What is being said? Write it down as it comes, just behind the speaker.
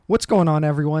What's going on,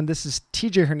 everyone? This is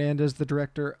TJ Hernandez, the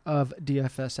director of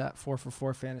DFS at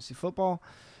 4for4 Fantasy Football.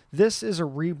 This is a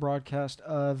rebroadcast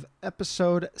of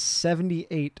episode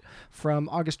 78 from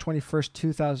August 21st,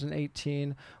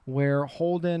 2018, where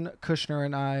Holden, Kushner,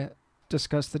 and I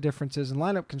discuss the differences in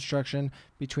lineup construction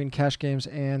between cash games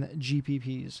and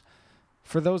GPPs.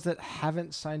 For those that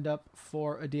haven't signed up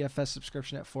for a DFS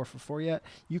subscription at 4for4 yet,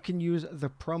 you can use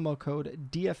the promo code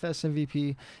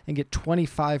DFSMVP and get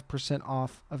 25%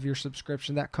 off of your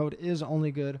subscription. That code is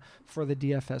only good for the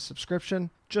DFS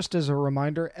subscription. Just as a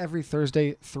reminder, every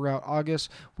Thursday throughout August,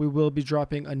 we will be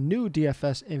dropping a new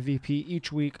DFS MVP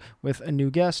each week with a new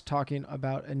guest talking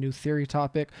about a new theory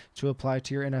topic to apply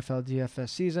to your NFL DFS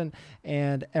season.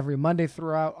 And every Monday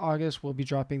throughout August, we'll be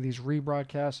dropping these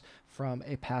rebroadcasts from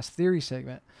a past theory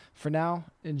segment. For now,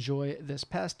 enjoy this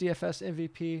past DFS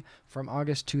MVP from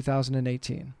August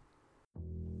 2018.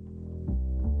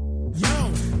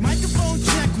 Yo, microphone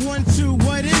check 1, 2,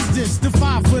 what is this? The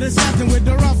 5'7" with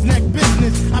the roughneck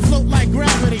business. I float like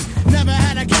gravity, never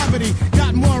had a cavity.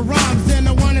 Got more rhymes than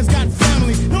the one that's got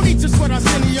family. No need to sweat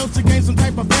Arsenio to gain some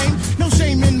type of fame. No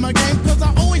shame in my game, cause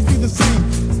I always be the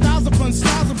same. Styles upon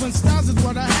styles is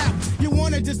what I have. You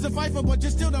wanted just to fight for, but you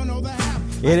still don't know the half.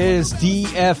 It is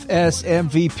DFS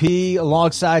MVP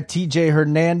alongside TJ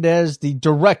Hernandez, the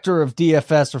director of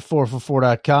DFS for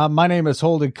 4for4.com. My name is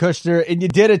Holden Kushner, and you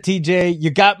did it, TJ.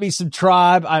 You got me some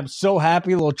tribe. I'm so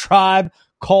happy. A little tribe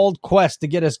called Quest to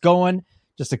get us going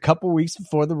just a couple weeks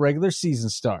before the regular season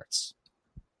starts.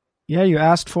 Yeah, you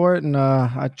asked for it, and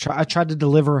I tried to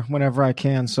deliver whenever I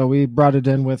can. So we brought it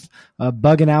in with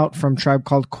Bugging Out from Tribe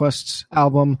Called Quest's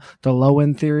album, The Low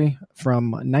End Theory,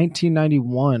 from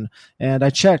 1991. And I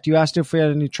checked. You asked if we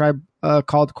had any Tribe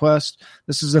Called Quest.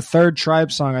 This is the third Tribe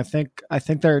song. I think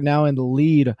they're now in the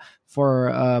lead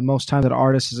for most time that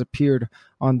artist has appeared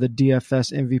on the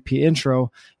DFS MVP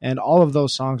intro, and all of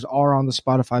those songs are on the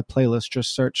Spotify playlist.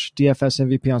 Just search DFS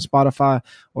MVP on Spotify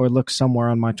or look somewhere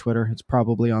on my Twitter. It's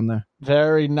probably on there.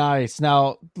 Very nice.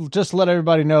 Now, just let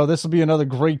everybody know, this will be another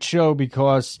great show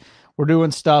because we're doing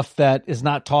stuff that is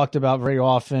not talked about very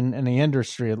often in the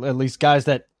industry, at least guys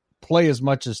that play as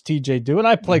much as TJ do, and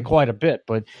I play quite a bit,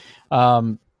 but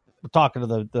we're talking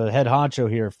to the head honcho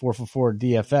here, 4for4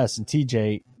 DFS, and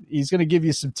TJ, he's going to give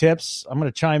you some tips. I'm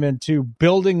going to chime in too.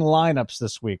 Building lineups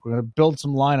this week. We're going to build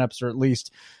some lineups, or at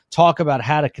least talk about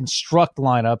how to construct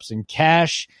lineups in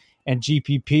cash and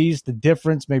GPPs, the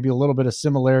difference, maybe a little bit of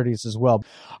similarities as well.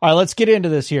 All right, let's get into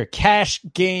this here. Cash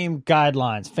game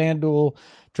guidelines, FanDuel,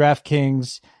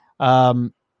 DraftKings.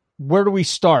 Where do we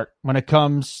start when it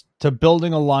comes to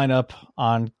building a lineup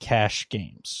on cash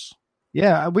games?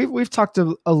 Yeah, we've talked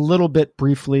a little bit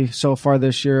briefly so far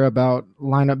this year about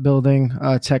lineup building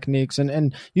techniques,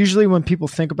 and usually when people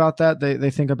think about that, they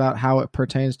think about how it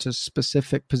pertains to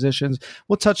specific positions.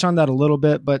 We'll touch on that a little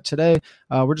bit, but today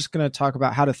we're just going to talk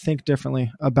about how to think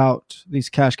differently about these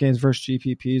cash games versus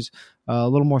GPPs, a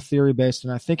little more theory based,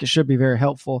 and I think it should be very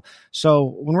helpful. So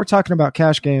when we're talking about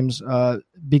cash games,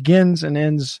 begins and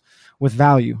ends with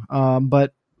value,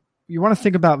 but you want to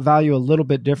think about value a little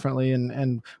bit differently,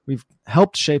 and we've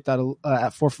helped shape that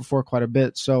at 4for4 quite a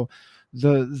bit. So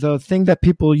the thing that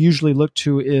people usually look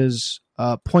to is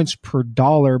points per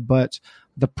dollar, but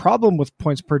the problem with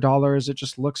points per dollar is it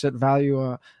just looks at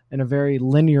value in a very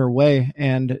linear way,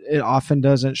 and it often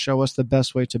doesn't show us the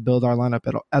best way to build our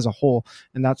lineup as a whole,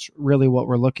 and that's really what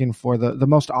we're looking for. The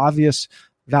most obvious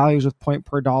values with point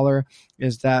per dollar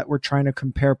is that we're trying to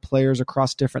compare players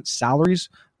across different salaries,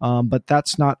 but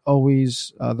that's not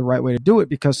always the right way to do it,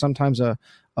 because sometimes a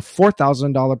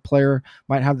 $4,000 player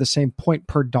might have the same point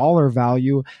per dollar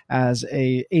value as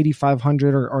a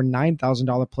 $8,500 or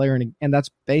 $9,000 player, and that's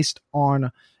based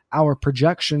on our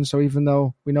projection. So even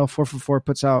though we know 4for4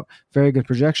 puts out very good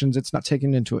projections, it's not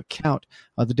taking into account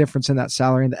the difference in that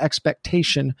salary and the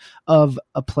expectation of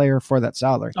a player for that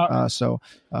salary.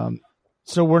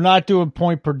 So we're not doing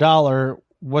point per dollar.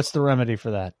 What's the remedy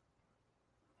for that?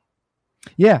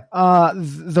 Yeah,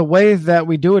 the way that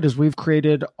we do it is we've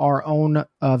created our own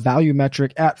value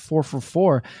metric at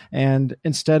 4for4, and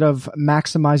instead of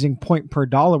maximizing point per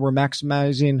dollar, we're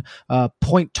maximizing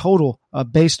point total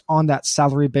based on that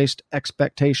salary-based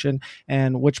expectation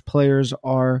and which players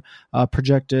are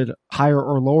projected higher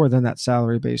or lower than that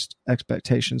salary-based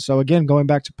expectation. So again, going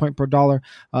back to point per dollar,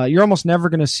 you're almost never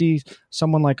going to see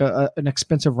someone like an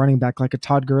expensive running back like a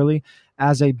Todd Gurley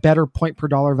as a better point per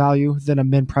dollar value than a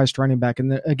min-priced running back.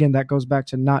 And again, that goes back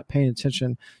to not paying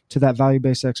attention to that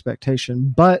value-based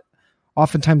expectation. But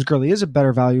oftentimes Gurley is a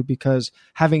better value because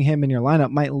having him in your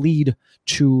lineup might lead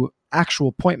to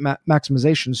actual point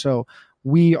maximization. So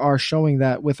we are showing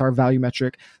that with our value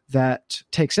metric that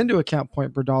takes into account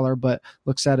point per dollar, but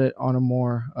looks at it on a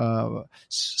more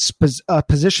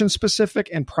position specific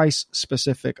and price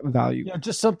specific value.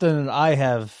 Just something that I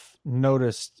have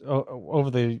noticed over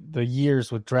the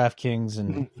years with DraftKings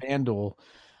and FanDuel.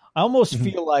 I almost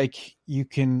feel like you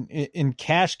can, in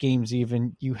cash games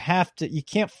even, you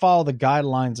can't follow the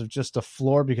guidelines of just a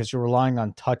floor because you're relying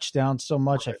on touchdowns so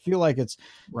much. I feel like it's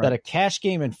that a cash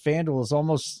game in FanDuel is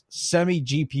almost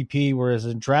semi-GPP, whereas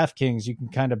in DraftKings, you can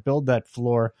kind of build that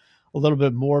floor a little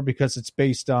bit more because it's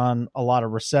based on a lot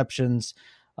of receptions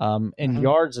and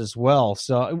yards as well.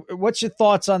 So what's your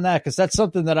thoughts on that? Because that's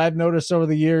something that I've noticed over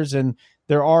the years, and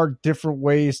there are different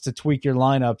ways to tweak your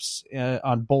lineups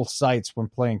on both sites when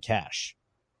playing cash.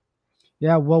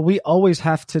 Yeah, well, we always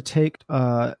have to take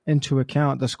into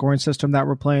account the scoring system that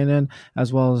we're playing in,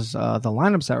 as well as the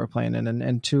lineups that we're playing in,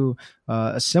 and to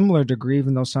a similar degree,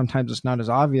 even though sometimes it's not as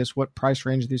obvious, what price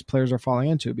range these players are falling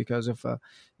into. Because if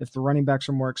the running backs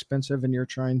are more expensive and you're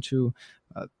trying to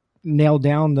nail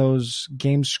down those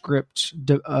game script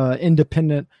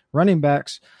independent running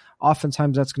backs,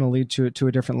 oftentimes that's going to lead to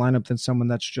a different lineup than someone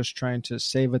that's just trying to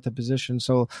save at the position.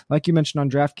 So like you mentioned on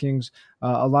DraftKings,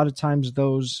 a lot of times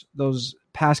those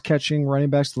pass catching running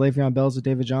backs, the Le'Veon Bells, the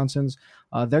David Johnsons,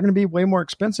 they're going to be way more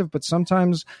expensive, but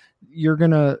sometimes you're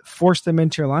going to force them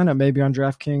into your lineup, maybe on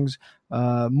DraftKings,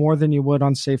 more than you would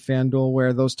on, say, FanDuel,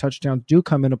 where those touchdowns do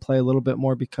come into play a little bit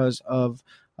more because of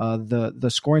the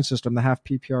scoring system, the half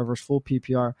PPR versus full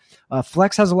PPR.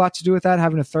 Flex has a lot to do with that.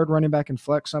 Having a third running back in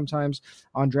flex sometimes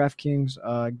on DraftKings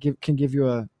can give you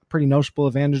a pretty noticeable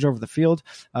advantage over the field,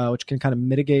 which can kind of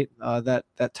mitigate that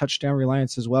touchdown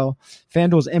reliance as well.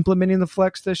 FanDuel is implementing the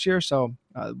flex this year, so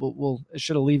it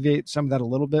should alleviate some of that a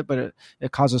little bit, but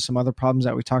it causes some other problems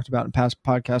that we talked about in past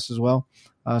podcasts as well.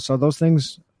 So those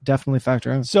things definitely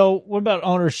factor in. So what about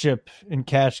ownership in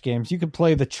cash games? You can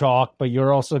play the chalk, but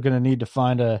you're also going to need to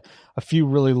find a few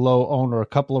really low owned or a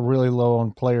couple of really low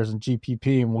owned players in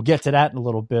GPP, and we'll get to that in a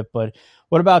little bit. But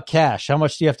what about cash? How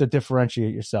much do you have to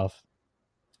differentiate yourself?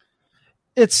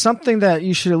 It's something that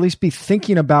you should at least be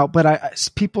thinking about, but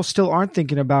people still aren't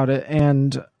thinking about it.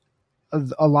 And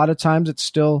a lot of times it's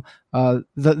still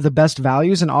the best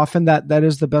values, and often that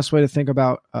is the best way to think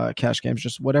about cash games,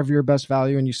 just whatever your best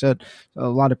value. And you said a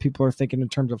lot of people are thinking in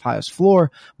terms of highest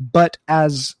floor, but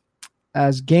as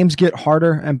games get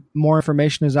harder and more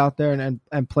information is out there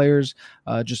and players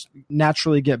just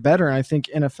naturally get better, and I think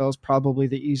NFL is probably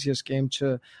the easiest game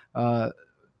to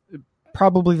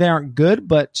probably they aren't good,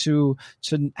 but to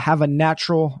have a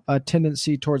natural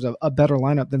tendency towards a better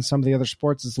lineup than some of the other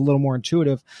sports is a little more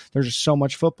intuitive. There's just so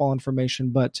much football information,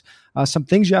 but some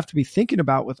things you have to be thinking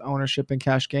about with ownership in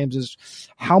cash games is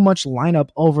how much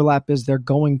lineup overlap is there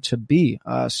going to be.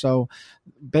 So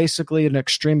basically an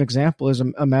extreme example is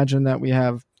imagine that we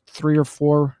have 3 or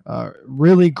 4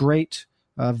 really great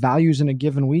values in a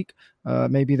given week.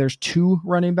 Maybe there's 2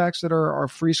 running backs that are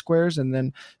free squares, and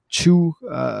then 2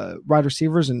 wide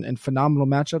receivers and phenomenal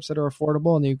matchups that are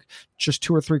affordable, and just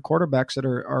 2 or 3 quarterbacks that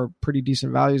are pretty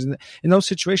decent values. And in those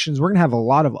situations, we're going to have a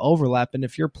lot of overlap. And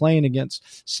if you're playing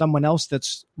against someone else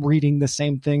that's reading the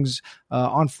same things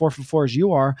on 4for4 as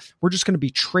you are, we're just going to be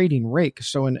trading rake.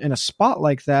 So in a spot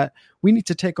like that, we need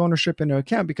to take ownership into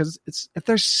account, because if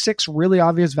there's 6 really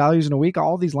obvious values in a week,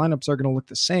 all these lineups are going to look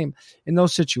the same. In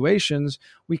those situations,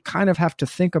 we kind of have to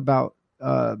think about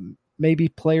maybe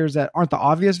players that aren't the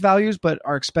obvious values but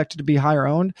are expected to be higher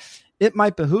owned. It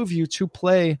might behoove you to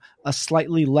play a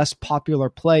slightly less popular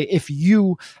play if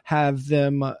you have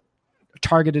them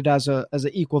targeted as an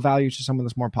equal value to someone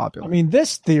that's more popular. I mean,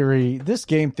 this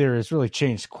game theory has really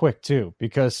changed quick too,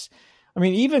 because I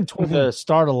mean, even toward the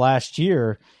start of last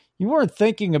year, you weren't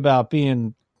thinking about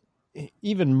being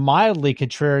even mildly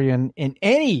contrarian in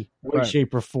any way,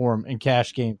 shape, or form in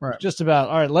cash games. Right. Just about,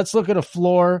 all right, let's look at a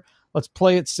floor. Let's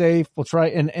play it safe. We'll try.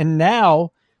 And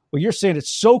now, well, you're saying it's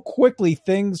so quickly,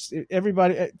 things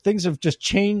have just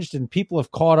changed and people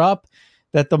have caught up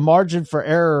that the margin for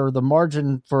error, the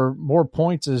margin for more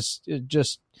points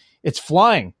it's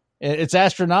flying. It's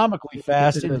astronomically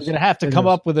fast. You're going to have to come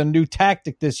up with a new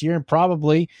tactic this year and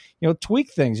probably,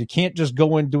 tweak things. You can't just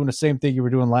go in doing the same thing you were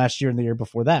doing last year and the year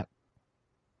before that.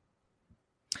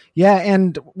 Yeah,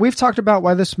 and we've talked about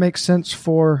why this makes sense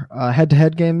for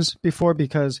head-to-head games before,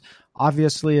 because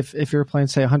obviously if you're playing,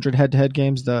 say, 100 head-to-head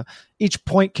games, each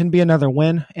point can be another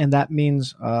win, and that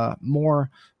means more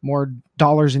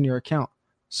dollars in your account.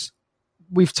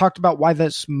 We've talked about why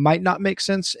this might not make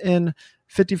sense in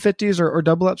 50-50s or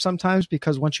double up sometimes,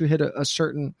 because once you hit a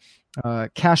certain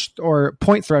cash or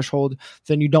point threshold,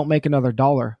 then you don't make another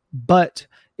dollar. But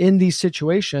in these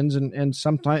situations, and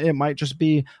sometimes it might just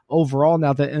be overall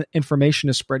now that information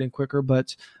is spreading quicker,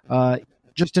 but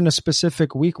just in a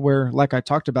specific week where, like I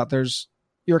talked about,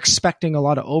 you're expecting a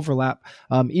lot of overlap.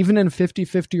 Even in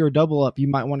 50-50 or double up, you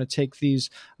might want to take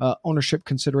these ownership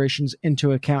considerations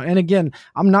into account. And again,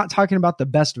 I'm not talking about the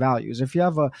best values. If you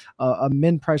have a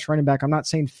min-price running back, I'm not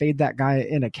saying fade that guy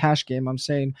in a cash game. I'm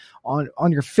saying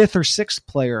on your fifth or sixth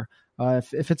player,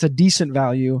 if it's a decent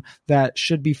value that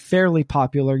should be fairly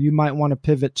popular, you might want to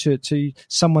pivot to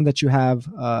someone that you have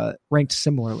ranked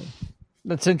similarly.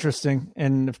 That's interesting.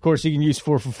 And of course you can use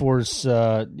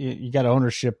 4for4s. You got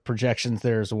ownership projections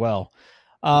there as well.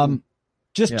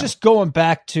 Just going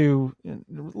back to a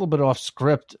little bit off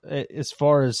script as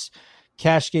far as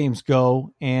cash games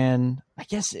go. And I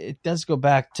guess it does go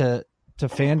back to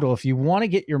FanDuel. If you want to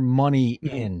get your money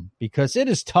in, because it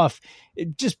is tough,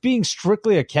 just being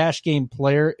strictly a cash game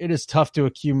player, it is tough to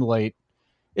accumulate.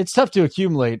 It's tough to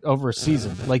accumulate over a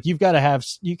season. Like you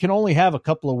can only have a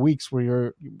couple of weeks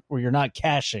where you're not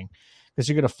cashing because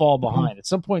you're going to fall behind. At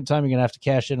some point in time, you're going to have to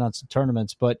cash in on some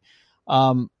tournaments. But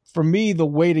for me, the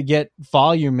way to get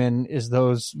volume in is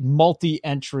those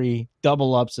multi-entry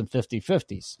double ups and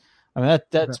 50-50s. I mean,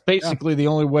 that's basically the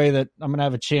only way that I'm going to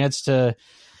have a chance to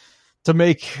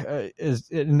make is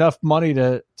enough money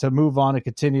to move on and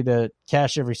continue to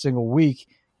cash every single week.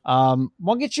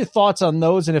 We'll get your thoughts on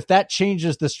those, and if that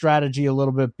changes the strategy a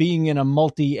little bit, being in a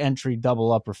multi-entry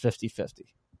double up or 50-50.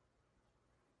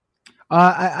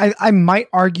 I might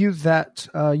argue that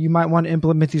you might want to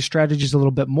implement these strategies a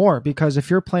little bit more, because if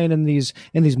you're playing in these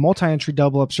multi-entry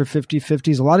double ups or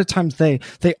 50-50s, a lot of times they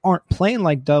aren't playing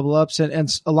like double ups,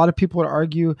 and a lot of people would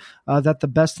argue that the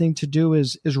best thing to do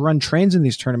is run trains in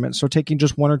these tournaments. So taking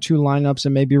just one or two lineups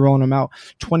and maybe rolling them out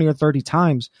 20 or 30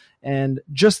 times. And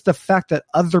just the fact that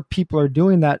other people are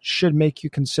doing that should make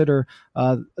you consider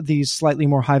these slightly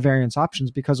more high variance options,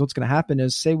 because what's going to happen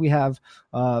is, say we have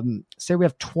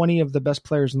 20 of the best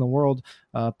players in the world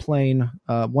playing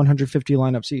 150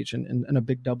 lineups each in a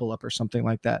big double up or something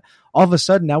like that. All of a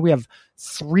sudden now we have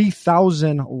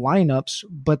 3,000 lineups,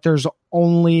 but there's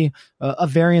only a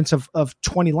variance of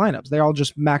 20 lineups. They all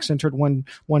just max entered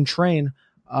one train.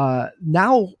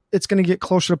 Now it's going to get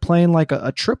closer to playing like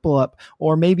a triple up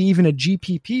or maybe even a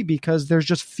GPP, because there's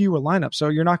just fewer lineups. So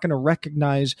you're not going to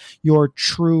recognize your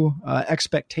true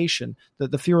expectation.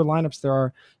 The fewer lineups there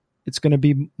are, it's going to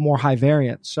be more high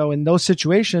variance. So in those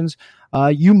situations,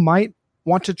 you might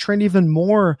want to trend even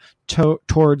more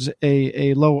towards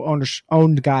a low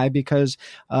owned guy, because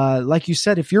like you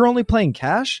said, if you're only playing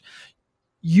cash,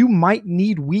 you might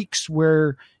need weeks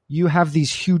where you have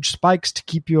these huge spikes to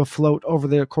keep you afloat over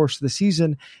the course of the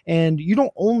season. And you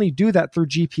don't only do that through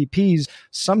GPPs.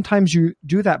 Sometimes you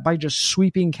do that by just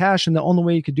sweeping cash. And the only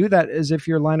way you could do that is if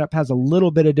your lineup has a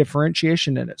little bit of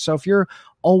differentiation in it. So if you're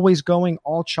always going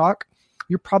all chalk,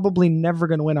 you're probably never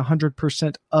going to win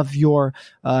 100% of your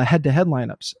head-to-head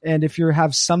lineups. And if you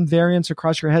have some variance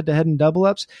across your head-to-head and double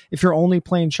ups, if you're only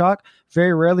playing chalk,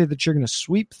 very rarely that you're going to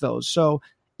sweep those. So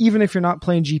even if you're not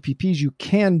playing GPPs, you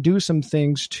can do some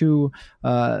things to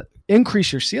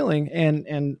increase your ceiling,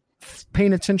 and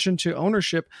paying attention to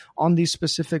ownership on these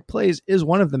specific plays is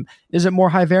one of them. Is it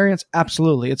more high variance?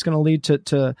 Absolutely. It's going to lead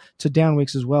to down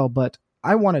weeks as well, but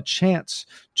I want a chance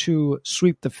to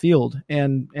sweep the field,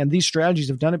 and these strategies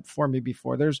have done it for me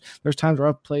before. There's times where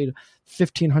I've played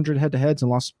 1,500 head-to-heads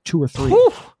and lost 2 or 3.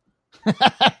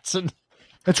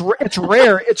 It's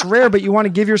rare. It's rare, but you want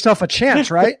to give yourself a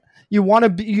chance, right? You want to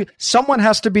be, someone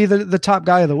has to be the top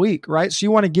guy of the week, right? So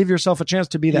you want to give yourself a chance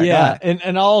to be that guy.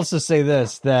 And I'll also say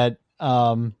this, that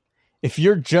if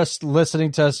you're just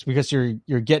listening to us because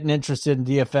you're getting interested in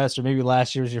DFS, or maybe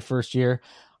last year was your first year,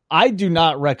 I do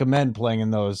not recommend playing in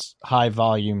those high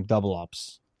volume double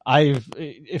ups. We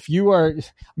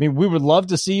would love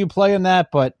to see you play in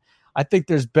that, but I think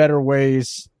there's better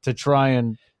ways to try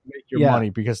and make your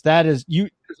money, because there's a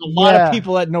lot of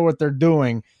people that know what they're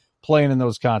doing playing in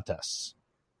those contests.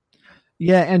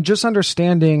 Yeah, and just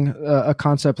understanding a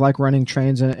concept like running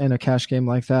trains in a cash game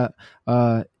like that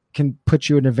can put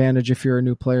you an advantage if you're a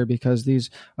new player, because these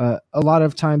a lot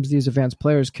of times these advanced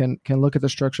players can look at the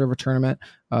structure of a tournament,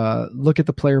 look at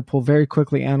the player pool, very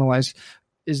quickly analyze,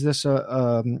 is this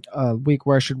a week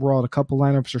where I should roll out a couple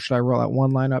lineups, or should I roll out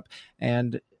one lineup?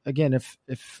 And again, if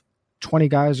 20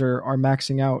 guys are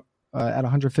maxing out at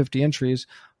 150 entries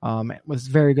with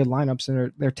very good lineups,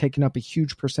 and they're taking up a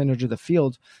huge percentage of the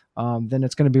field, then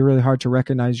it's going to be really hard to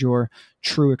recognize your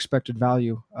true expected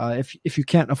value. If you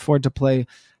can't afford to play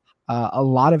a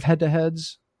lot of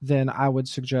head-to-heads, then I would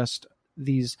suggest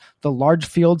the large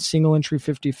field single entry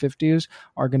 50-50s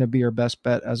are going to be your best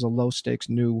bet as a low stakes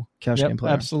new cash game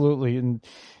player. Absolutely. And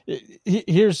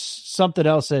here's something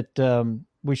else that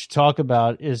we should talk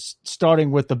about is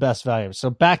starting with the best value. So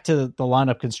back to the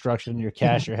lineup construction, your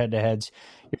cash, your head-to-heads,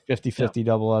 your 50-50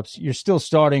 double ups. You're still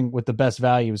starting with the best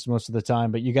values most of the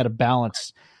time, but you got to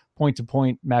balance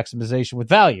point-to-point maximization with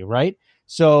value, right?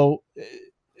 So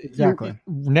exactly.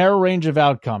 Narrow range of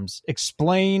outcomes.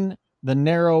 Explain the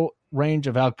narrow range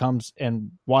of outcomes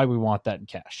and why we want that in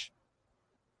cash.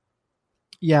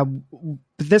 Yeah,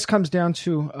 this comes down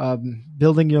to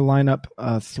building your lineup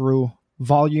through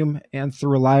volume and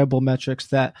through reliable metrics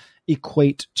that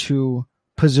equate to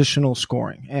positional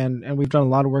scoring. And we've done a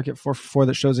lot of work at 4for4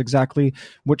 that shows exactly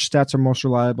which stats are most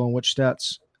reliable and which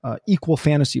stats equal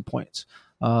fantasy points,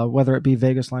 whether it be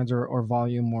Vegas lines or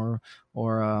volume or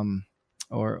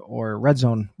red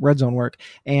zone work.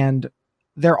 And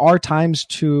there are times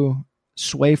to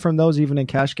sway from those even in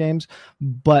cash games,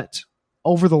 but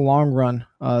over the long run,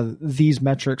 these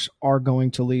metrics are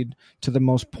going to lead to the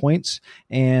most points.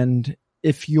 And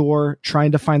if you're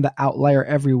trying to find the outlier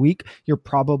every week, you're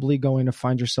probably going to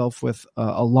find yourself with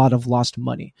a lot of lost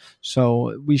money.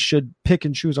 So we should pick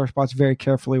and choose our spots very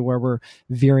carefully where we're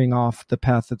veering off the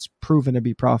path that's proven to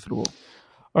be profitable.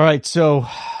 All right. So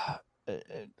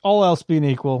all else being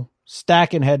equal,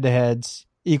 stacking head-to-heads,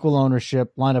 equal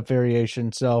ownership, lineup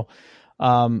variation. So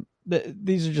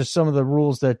these are just some of the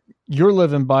rules that you're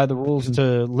living by, the rules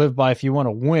to live by if you want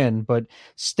to win. But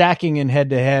stacking in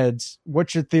head-to-heads,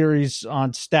 what's your theories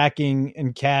on stacking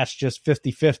in cash just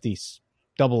 50-50s,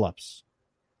 double ups?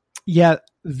 Yeah,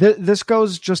 this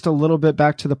goes just a little bit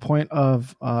back to the point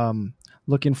of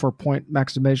looking for point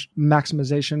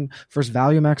maximization versus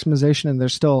value maximization. And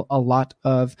there's still a lot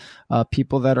of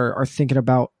people that are thinking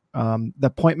about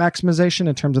the point maximization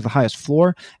in terms of the highest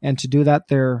floor. And to do that,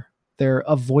 they're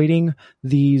avoiding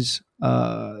these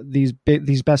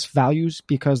best values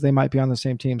because they might be on the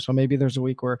same team. So maybe there's a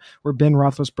week where Ben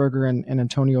Roethlisberger and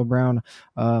Antonio Brown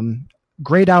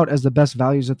grade out as the best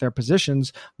values at their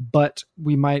positions, but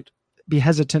we might be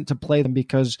hesitant to play them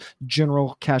because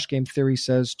general cash game theory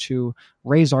says to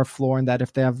raise our floor, and that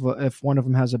if one of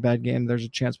them has a bad game, there's a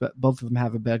chance that both of them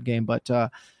have a bad game. But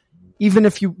even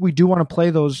if we do want to play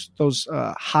those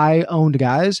high owned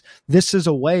guys, this is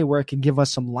a way where it can give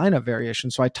us some lineup variation.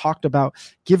 So I talked about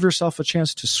give yourself a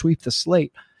chance to sweep the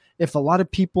slate. If a lot of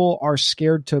people are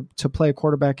scared to play a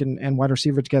quarterback and wide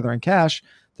receiver together in cash,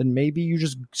 then maybe you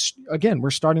just, again, we're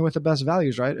starting with the best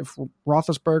values, right? If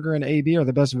Roethlisberger and AB are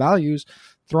the best values,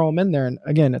 throw them in there. And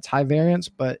again, it's high variance,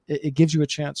 but it gives you a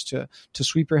chance to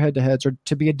sweep your head-to-heads or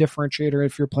to be a differentiator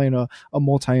if you're playing a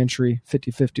multi-entry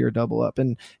 50-50 or double up.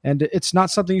 And it's not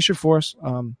something you should force.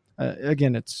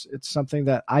 Again, it's something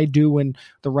that I do when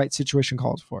the right situation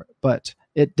calls for it. But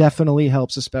it definitely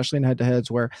helps, especially in head-to-heads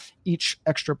where each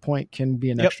extra point can be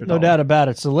an extra no dollar. doubt about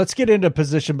it. So let's get into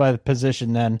position by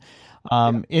position then.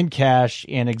 In cash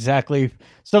and exactly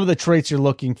some of the traits you're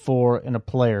looking for in a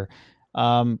player.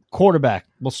 Quarterback,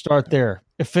 we'll start there.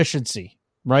 Efficiency,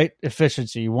 right?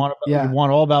 Efficiency. You want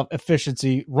all about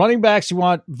efficiency. Running backs, you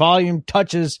want volume,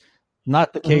 touches.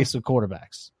 Not the case with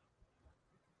quarterbacks.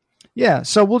 Yeah,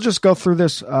 so we'll just go through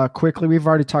this quickly. We've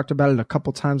already talked about it a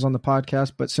couple times on the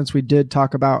podcast, but since we did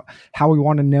talk about how we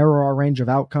want to narrow our range of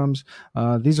outcomes,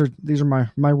 these are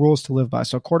my rules to live by.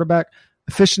 So quarterback,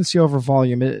 efficiency over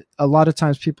volume. A lot of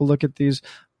times people look at these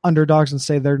underdogs and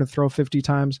say they're going to throw 50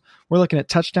 times. We're looking at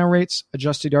touchdown rates,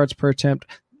 adjusted yards per attempt.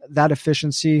 That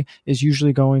efficiency is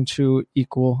usually going to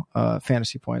equal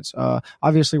fantasy points.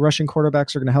 Obviously, rushing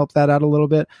quarterbacks are going to help that out a little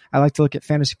bit. I like to look at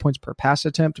fantasy points per pass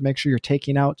attempt to make sure you're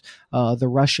taking out the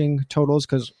rushing totals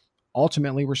because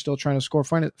ultimately we're still trying to score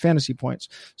fantasy points.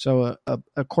 So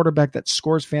a quarterback that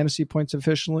scores fantasy points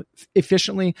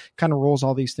efficiently kind of rolls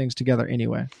all these things together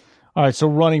anyway. All right, so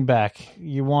running back,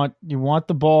 you want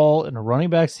the ball in a running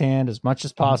back's hand as much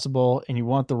as possible, and you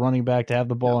want the running back to have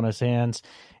the ball in his hands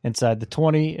inside the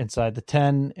 20, inside the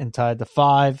 10, inside the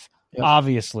 5,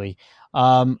 obviously.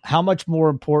 How much more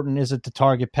important is it to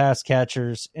target pass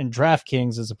catchers in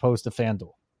DraftKings as opposed to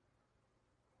FanDuel?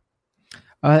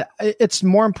 It's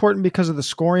more important because of the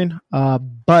scoring,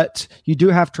 but you do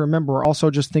have to remember we're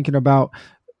also just thinking about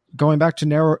going back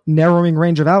to narrowing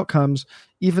range of outcomes.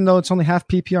 Even though it's only half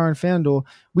PPR and FanDuel,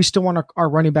 we still want our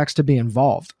running backs to be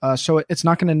involved. So it's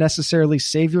not going to necessarily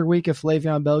save your week if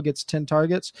Le'Veon Bell gets 10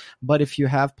 targets, but if you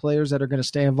have players that are going to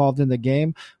stay involved in the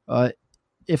game,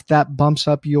 if that bumps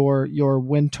up your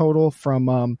win total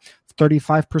from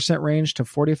 35% range to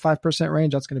 45%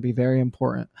 range, that's going to be very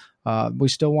important. We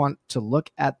still want to look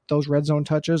at those red zone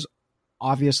touches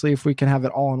Obviously, if we can have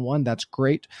it all in one, that's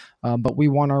great. But we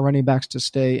want our running backs to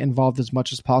stay involved as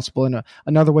much as possible. And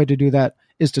another way to do that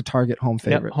is to target home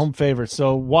favorites. Yep, home favorites.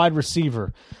 So wide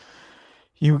receiver.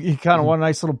 You kind of want a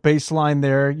nice little baseline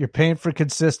there. You're paying for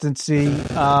consistency.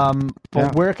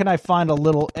 But where can I find a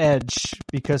little edge?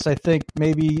 Because I think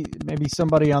maybe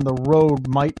somebody on the road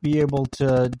might be able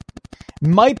to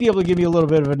give me a little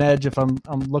bit of an edge if I'm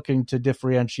looking to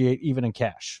differentiate even in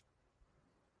cash.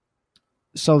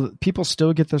 So people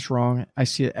still get this wrong. I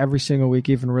see it every single week,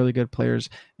 even really good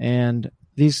players. And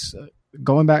these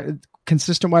going back,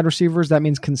 consistent wide receivers, that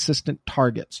means consistent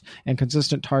targets and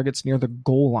consistent targets near the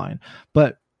goal line.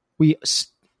 But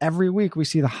every week we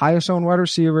see the highest owned wide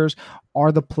receivers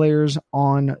are the players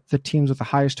on the teams with the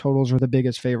highest totals or the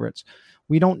biggest favorites.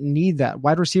 We don't need that.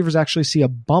 Wide receivers actually see a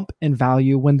bump in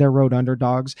value when they're road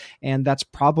underdogs. And that's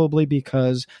probably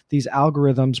because these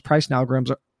pricing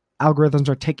algorithms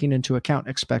are taking into account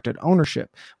expected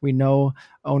ownership. We know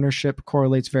ownership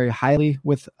correlates very highly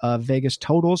with Vegas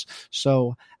totals.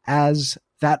 So as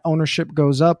that ownership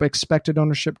goes up, expected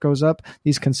ownership goes up,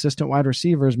 these consistent wide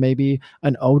receivers, maybe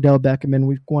an Odell Beckham in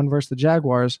week 1 versus the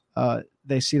Jaguars,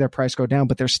 they see their price go down,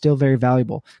 but they're still very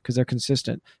valuable because they're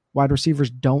consistent. Wide receivers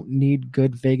don't need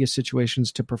good Vegas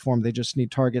situations to perform. They just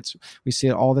need targets. We see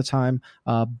it all the time,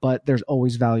 but there's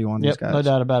always value on these guys. No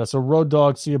doubt about it. So road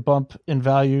dogs see a bump in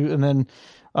value. And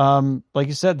then, like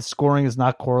you said, the scoring is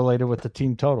not correlated with the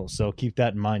team total. So keep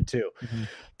that in mind too. Mm-hmm.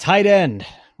 Tight end.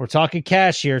 We're talking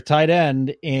cash here, tight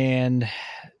end. And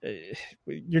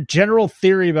your general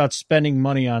theory about spending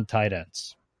money on tight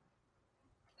ends.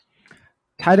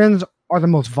 Tight ends are the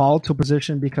most volatile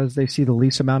position because they see the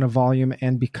least amount of volume.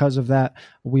 And because of that,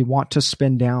 we want to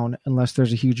spend down unless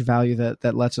there's a huge value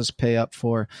that lets us pay up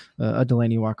for a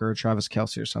Delaney Walker or Travis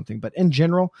Kelce or something. But in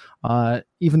general,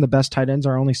 even the best tight ends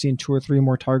are only seeing 2 or 3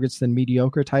 more targets than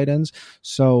mediocre tight ends.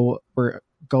 So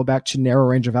go back to narrow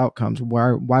range of outcomes.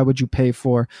 Why would you pay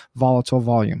for volatile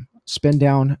volume? Spend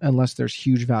down unless there's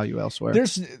huge value elsewhere.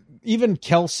 There's even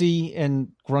Kelce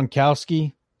and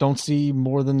Gronkowski don't see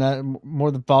more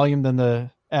the volume than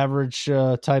the average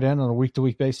tight end on a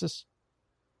week-to-week basis?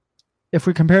 If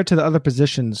we compare it to the other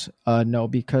positions, no,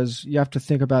 because you have to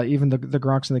think about even the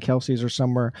Gronks and the Kelces are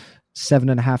somewhere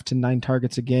 7.5 to 9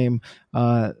 targets a game,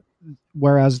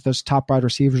 whereas those top wide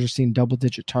receivers are seeing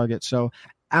double-digit targets. So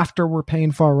after we're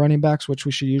paying for our running backs, which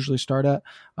we should usually start at,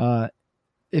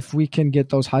 if we can get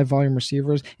those high-volume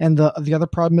receivers. And the other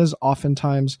problem is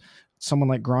oftentimes someone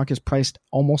like Gronk is priced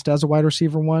almost as a wide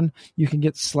receiver 1. You can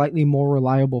get slightly more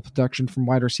reliable production from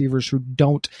wide receivers who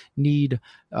don't need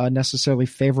necessarily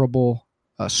favorable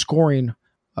scoring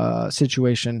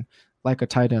situation like a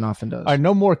tight end often does. All right,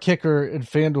 no more kicker in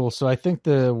FanDuel, so I think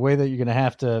the way that you're going to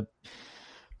have to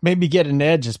maybe get an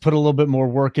edge is put a little bit more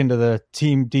work into the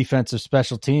team defensive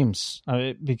special teams,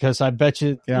 because I bet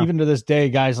you even to this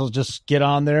day, guys will just get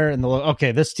on there and they'll,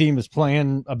 okay, this team is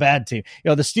playing a bad team.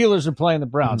 The Steelers are playing the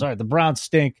Browns. Mm-hmm. All right, the Browns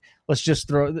stink. Let's just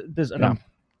throw this. Yeah.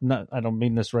 I don't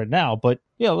mean this right now, but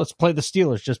let's play the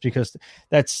Steelers just because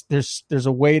there's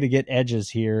a way to get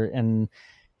edges here. And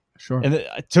sure. And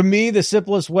to me, the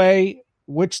simplest way,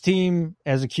 which team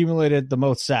has accumulated the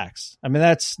most sacks? I mean,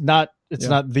 it's not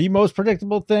the most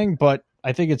predictable thing, but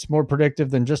I think it's more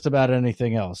predictive than just about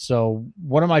anything else. So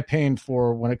what am I paying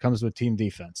for when it comes to team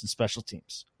defense and special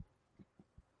teams?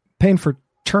 Paying for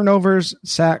turnovers,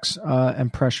 sacks,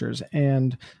 and pressures.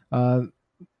 And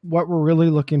what we're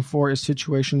really looking for is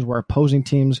situations where opposing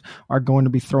teams are going to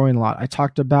be throwing a lot. I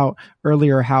talked about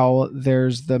earlier how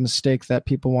there's the mistake that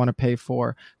people want to pay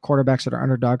for quarterbacks that are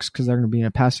underdogs because they're going to be in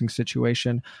a passing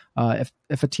situation.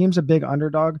 If a team's a big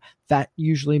underdog, that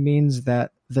usually means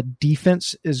that the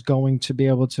defense is going to be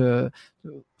able to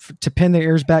pin their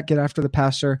ears back, get after the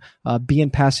passer, be in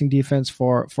passing defense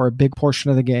for a big portion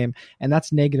of the game. And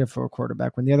that's negative for a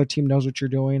quarterback. When the other team knows what you're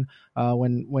doing,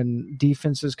 when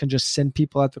defenses can just send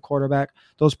people at the quarterback,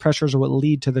 those pressures are what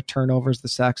lead to the turnovers, the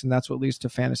sacks, and that's what leads to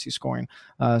fantasy scoring.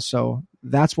 So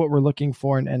that's what we're looking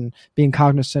for, and being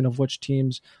cognizant of which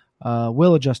teams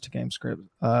will adjust to game script.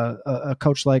 A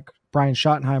coach like Brian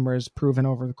Schottenheimer has proven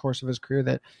over the course of his career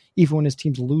that even when his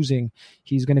team's losing,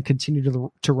 he's going to continue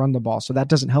to run the ball. So that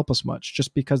doesn't help us much.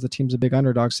 Just because the team's a big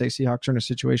underdog, say Seahawks are in a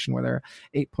situation where they're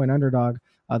 8-point underdog,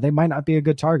 they might not be a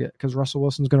good target because Russell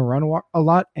Wilson's going to run a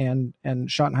lot, and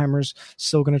Schottenheimer's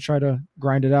still going to try to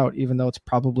grind it out, even though it's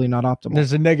probably not optimal.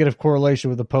 There's a negative correlation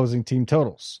with opposing team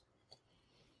totals.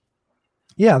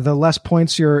 Yeah, the less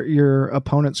points your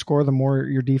opponent score, the more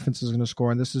your defense is going to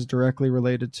score, and this is directly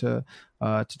related to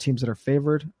teams that are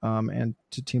favored and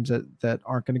to teams that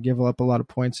aren't going to give up a lot of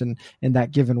points in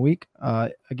that given week.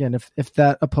 Again, if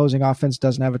that opposing offense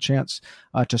doesn't have a chance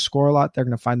to score a lot, they're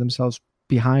going to find themselves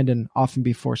behind and often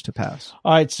be forced to pass.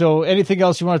 All right, so anything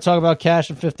else you want to talk about cash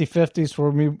and 50-50s before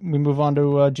we move on to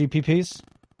GPPs?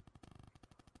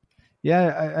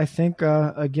 Yeah, I think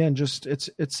again, just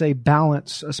it's a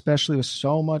balance, especially with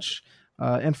so much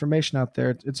information out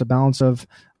there. It's a balance of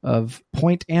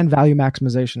point and value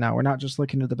maximization. Now we're not just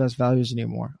looking at the best values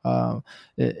anymore.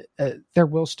 There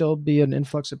will still be an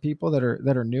influx of people that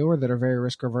are newer, that are very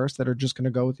risk averse, that are just going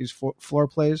to go with these floor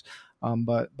plays.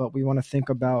 But we want to think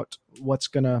about what's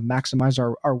going to maximize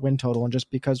our win total, and just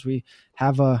because we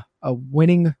have a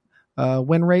winning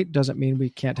win rate doesn't mean we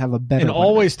can't have a better. And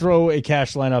always throw a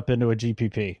cash lineup into a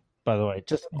GPP. By the way,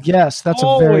 just yes, that's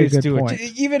a very good point.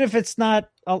 Even if it's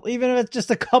just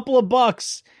a couple of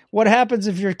bucks, what happens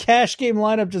if your cash game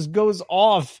lineup just goes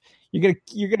off? You're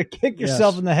gonna kick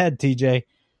yourself in the head, TJ.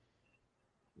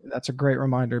 That's a great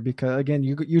reminder, because again,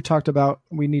 you talked about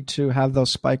we need to have those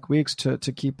spike weeks to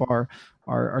keep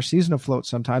our season afloat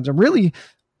sometimes. And really,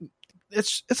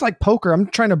 it's like poker. I'm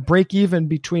trying to break even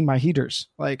between my heaters.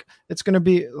 Like it's going to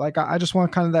be like, I just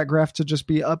want kind of that graph to just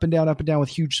be up and down with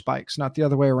huge spikes, not the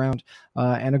other way around.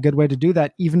 And a good way to do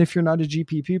that, even if you're not a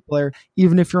GPP player,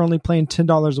 even if you're only playing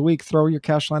 $10 a week, throw your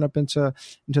cash lineup into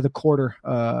the quarter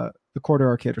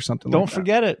arcade or something. Don't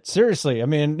forget it. Seriously. I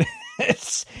mean,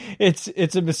 it's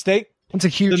a mistake. It's a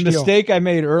huge mistake I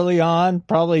made early on,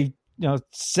 probably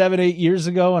 7-8 years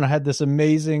ago, and I had this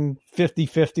amazing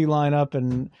 50-50 lineup,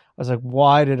 and I was like,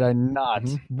 why did I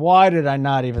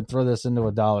not even throw this into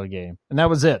a dollar game? And that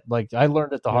was it. Like, I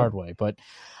learned it the hard way. But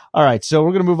all right, so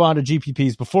we're going to move on to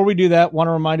GPPs. Before we do that, want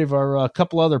to remind you of our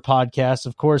couple other podcasts.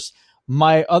 Of course,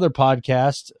 my other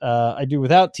podcast I do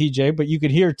without TJ, but you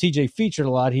can hear TJ featured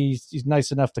a lot. He's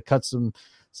nice enough to cut some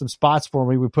spots for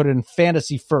me. We put in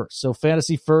Fantasy First. So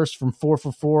Fantasy First from 4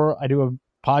 for 4. I do a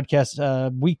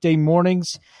podcast weekday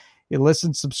mornings. You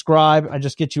listen, subscribe. I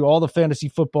just get you all the fantasy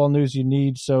football news you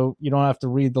need, so you don't have to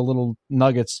read the little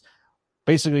nuggets.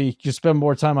 Basically, you spend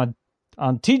more time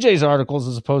on TJ's articles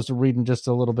as opposed to reading just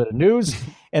a little bit of news.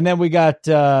 And then we got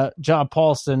John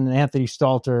Paulson and Anthony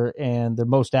Stalter and the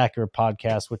Most Accurate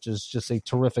Podcast, which is just a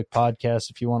terrific podcast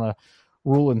if you want to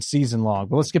rule in season long.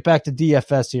 But let's get back to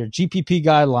DFS here. GPP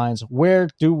guidelines. Where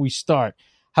do we start?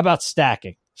 How about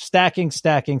stacking? Stacking,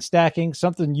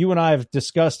 something you and I have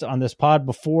discussed on this pod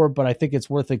before, but I think it's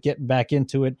worth it getting back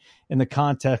into it in the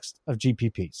context of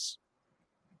GPPs.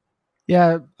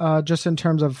 Yeah, just in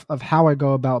terms of how I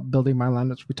go about building my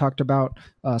lineups, we talked about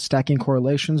stacking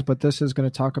correlations, but this is going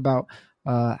to talk about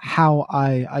how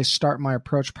I start my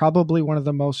approach. Probably one of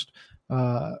the most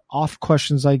off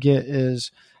questions I get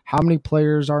is, how many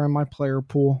players are in my player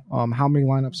pool? How many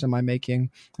lineups am I making?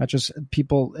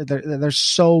 There's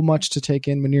so much to take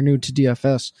in when you're new to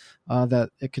DFS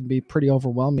that it can be pretty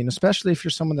overwhelming, especially if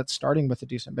you're someone that's starting with a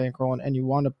decent bankroll and you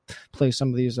want to play some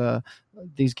of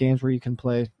these games where you can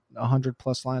play 100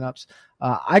 plus lineups.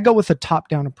 I go with a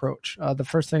top-down approach. The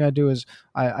first thing I do is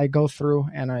I go through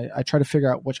and I try to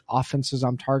figure out which offenses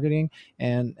I'm targeting,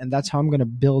 and that's how I'm going to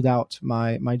build out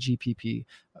my GPP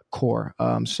core.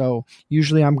 So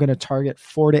usually I'm going to target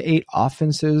 4 to 8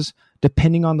 offenses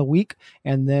depending on the week,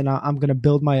 and then I'm going to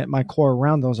build my core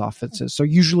around those offenses. So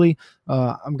usually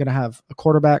I'm going to have a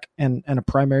quarterback and a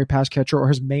primary pass catcher, or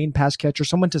his main pass catcher,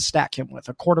 someone to stack him with.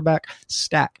 A quarterback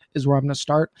stack is where I'm going to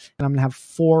start, and I'm going to have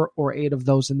 4 or 8 of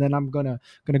those, and then I'm going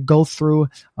to go through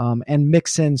and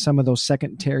mix in some of those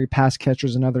secondary pass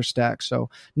catchers and other stacks.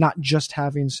 So not just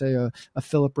having, say, a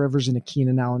Phillip Rivers and a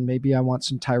Keenan Allen. Maybe I want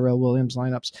some Tyrell Williams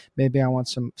lineups. Maybe I want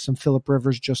some Phillip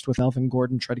Rivers just with Melvin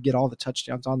Gordon, try to get all the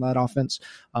touchdowns on that offense.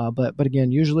 But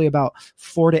again, usually about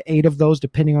 4 to 8 of those,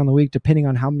 depending on the week, depending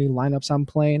on how many lineups I'm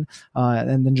playing,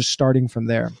 and then just starting from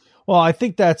there. Well, I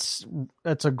think that's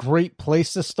a great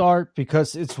place to start,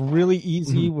 because it's really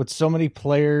easy with so many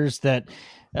players that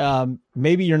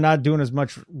maybe you're not doing as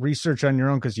much research on your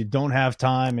own because you don't have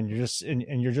time, and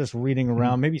you're just reading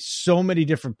around. Maybe so many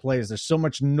different plays. There's so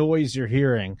much noise you're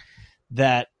hearing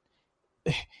that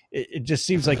it just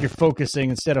seems like you're focusing,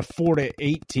 instead of 4 to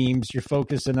 8 teams, you're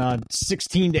focusing on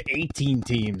 16 to 18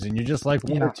 teams, and you're just like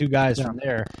one or two guys from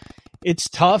there. It's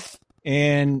tough,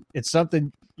 and it's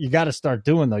something you got to start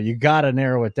doing, though. You got to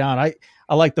narrow it down. I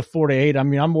like the 4 to 8. I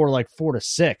mean, I'm more like 4 to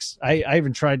 6. I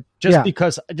even tried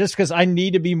because I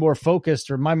need to be more focused,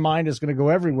 or my mind is going to go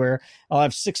everywhere. I'll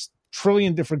have 6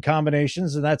 trillion different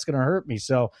combinations, and that's going to hurt me.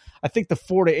 So I think the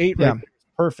 4 to 8 is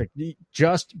perfect. You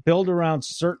just build around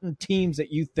certain teams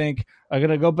that you think are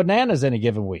going to go bananas any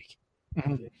given week.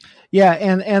 Mm-hmm. Yeah,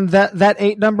 and that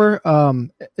 8 number,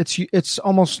 it's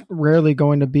almost rarely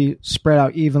going to be spread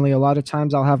out evenly. A lot of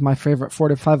times I'll have my favorite 4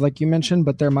 to 5, like you mentioned,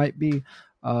 but there might be,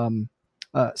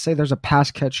 say there's a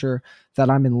pass catcher that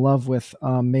I'm in love with.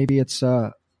 Maybe it's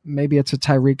a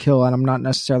Tyreek Hill, and I'm not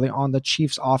necessarily on the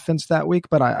Chiefs offense that week,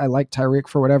 but I like Tyreek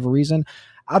for whatever reason.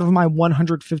 Out of my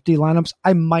 150 lineups,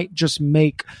 I might just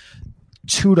make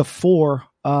 2 to 4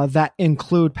 that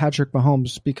include Patrick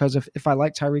Mahomes, because if I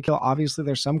like Tyreek Hill, obviously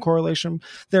there's some correlation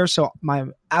there. So my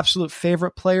absolute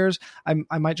favorite players,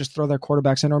 I might just throw their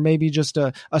quarterbacks in, or maybe just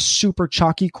a super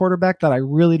chalky quarterback that I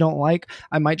really don't like.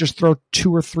 I might just throw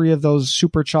 2 or 3 of those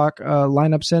super chalk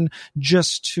lineups in,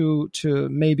 just to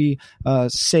maybe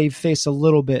save face a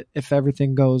little bit if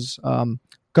everything goes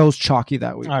chalky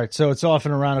that week. All right, so it's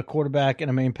often around a quarterback and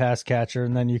a main pass catcher,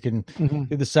 and then you can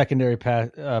do the secondary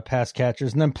pass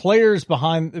catchers, and then players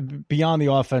beyond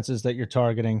the offenses that you're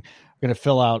targeting are going to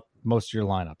fill out most of your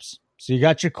lineups. So you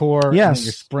got your core, yes, and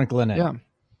you're sprinkling in.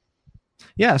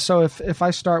 Yeah. So if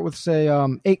I start with, say,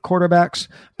 8 quarterbacks,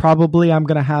 probably I'm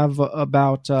going to have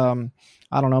about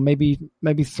I don't know, maybe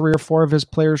 3 or 4 of his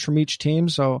players from each team.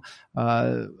 So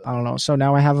I don't know. So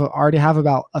now I already have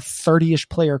about a 30-ish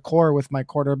player core with my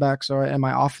quarterbacks and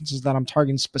my offenses that I'm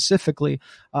targeting specifically.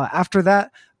 After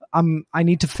that, I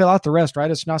need to fill out the rest,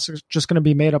 right? It's not just going to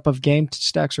be made up of game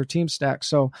stacks or team stacks.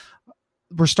 So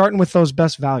we're starting with those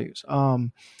best values.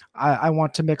 I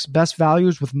want to mix best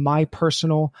values with my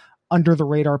personal under the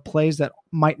radar plays that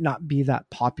might not be that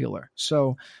popular.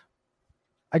 So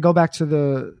I go back to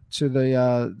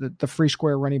the free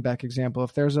square running back example.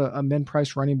 If there's a min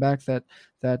price running back that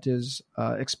is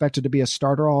expected to be a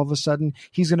starter all of a sudden,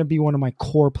 he's going to be one of my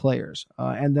core players.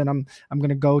 And then I'm going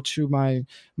to go to my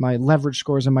leverage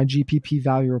scores and my GPP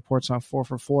value reports on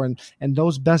 4for4, and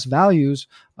those best values,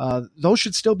 those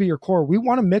should still be your core. We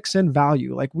want to mix in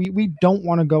value. Like we don't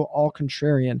want to go all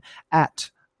contrarian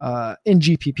in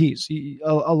GPPs.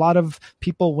 A lot of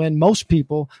people most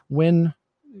people win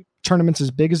tournaments as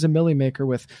big as a Millie Maker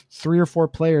with 3 or 4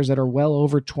 players that are well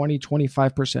over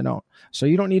 25% owned. So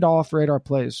you don't need all off radar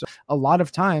plays. So a lot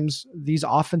of times these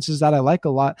offenses that I like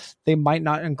a lot, they might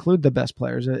not include the best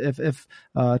players. If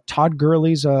Todd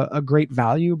Gurley's a great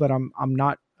value, but I'm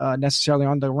not necessarily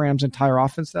on the Rams' entire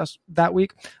offense that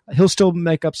week, he'll still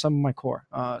make up some of my core.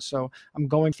 So I'm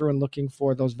going through and looking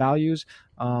for those values,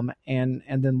 and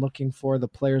then looking for the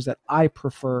players that I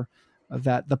prefer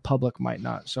that the public might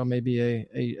not. So maybe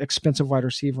a expensive wide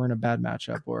receiver in a bad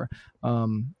matchup,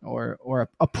 or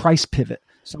a price pivot,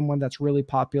 someone that's really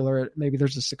popular. Maybe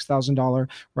there's a $6,000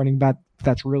 running back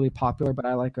that's really popular, but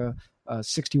I like a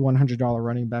 $6,100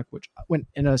 running back, which when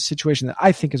in a situation that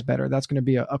I think is better, that's going to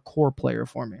be a core player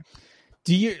for me.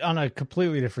 Do you, on a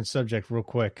completely different subject real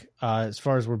quick, as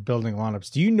far as we're building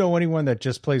lineups, do you know anyone that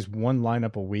just plays one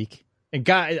lineup a week? And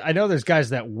I know there's guys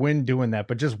that win doing that,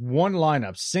 but just one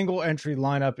lineup, single entry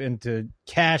lineup into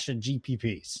cash and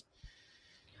GPPs.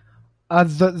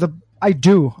 I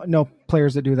do know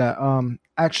players that do that.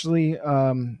 Actually,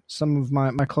 some of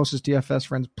my closest DFS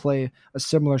friends play a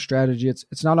similar strategy.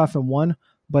 It's not often one,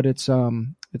 but it's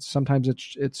sometimes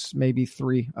it's maybe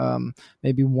 3,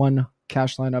 maybe 1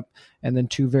 cash lineup and then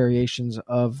 2 variations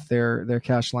of their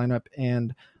cash lineup,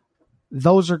 and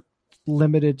those are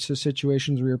limited to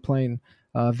situations where you're playing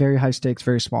very high stakes,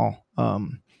 very small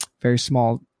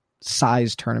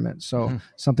size tournament. So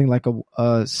something like a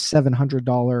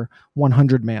 $700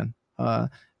 100 man.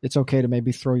 It's okay to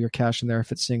maybe throw your cash in there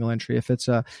if it's single entry. If it's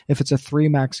a 3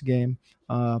 max game,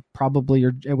 probably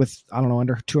you're with, I don't know,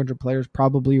 under 200 players,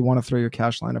 probably you want to throw your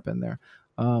cash lineup in there.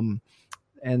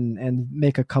 And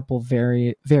make a couple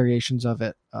variations of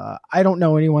it. I don't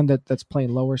know anyone that's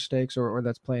playing lower stakes or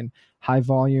that's playing high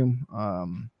volume,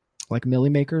 like Millie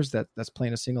Makers that's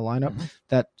playing a single lineup.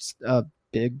 That's a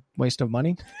big waste of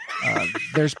money.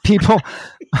 There's people.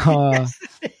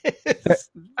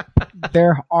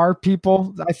 There are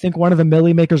people. I think one of the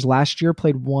Millie Makers last year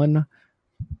played one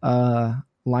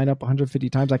lineup 150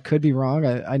 times. I could be wrong.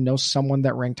 I know someone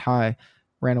that ranked high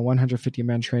ran a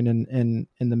 150-man train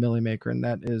in the Millie Maker, and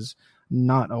that is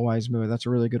not a wise move. That's a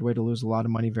really good way to lose a lot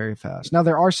of money very fast. Now,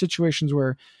 there are situations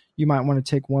where you might want to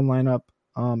take one lineup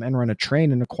and run a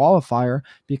train in a qualifier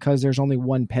because there's only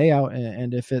one payout,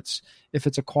 and if it's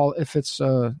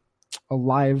a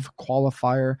live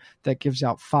qualifier that gives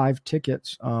out 5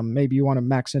 tickets, maybe you want to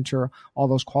max enter all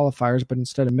those qualifiers, but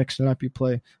instead of mixing it up, you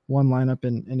play one lineup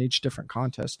in each different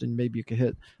contest, and maybe you could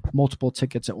hit multiple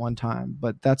tickets at one time.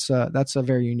 But that's a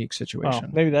very unique situation.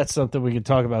 Maybe that's something we could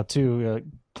talk about too.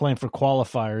 playing for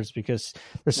qualifiers because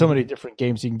there's so many different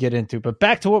games you can get into. But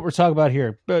back to what we're talking about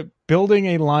here, building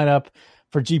a lineup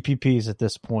for GPPs at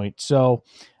this point. So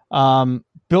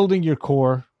building your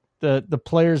core, the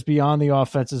players beyond the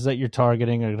offenses that you're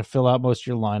targeting are going to fill out most of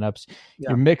your lineups. Yeah.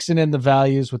 You're mixing in the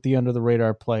values with the under the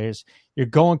radar players. You're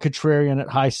going contrarian at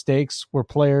high stakes where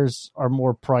players are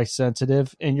more price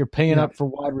sensitive, and you're paying up for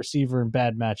wide receiver in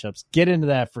bad matchups. Get into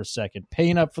that for a second.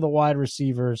 Paying up for the wide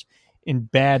receivers in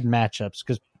bad matchups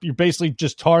because you're basically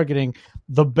just targeting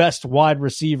the best wide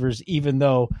receivers, even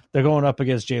though they're going up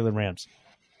against Jalen Ramsey.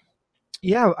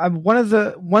 Yeah,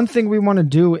 one thing we want to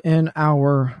do in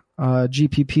our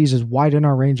GPPs is widen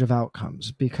our range of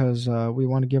outcomes because we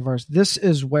want to give ours. This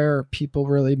is where people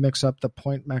really mix up the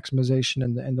point maximization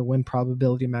and the win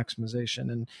probability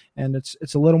maximization, and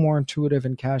it's a little more intuitive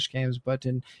in cash games, but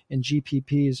in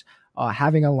GPPs,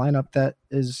 having a lineup that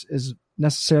is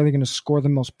necessarily going to score the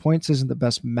most points isn't the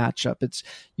best matchup.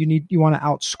 You want to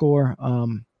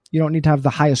outscore. You don't need to have the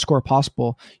highest score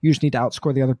possible. You just need to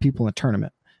outscore the other people in the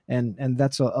tournament. And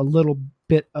that's a little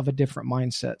bit of a different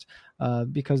mindset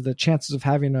because the chances of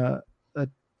having a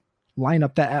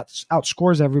lineup that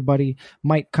outscores everybody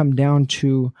might come down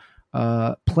to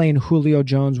playing Julio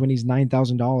Jones when he's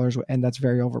 $9,000, and that's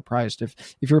very overpriced.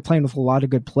 If you're playing with a lot of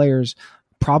good players,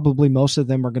 probably most of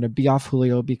them are going to be off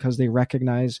Julio because they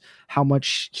recognize how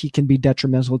much he can be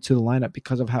detrimental to the lineup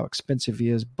because of how expensive he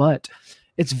is. But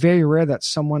it's very rare that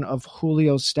someone of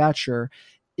Julio's stature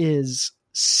is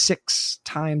 6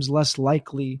 times less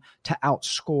likely to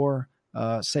outscore,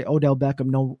 say, Odell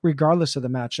Beckham, regardless of the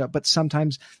matchup. But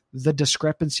sometimes the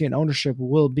discrepancy in ownership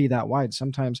will be that wide.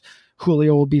 Sometimes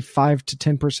Julio will be 5 to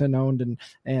 10% owned,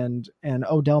 and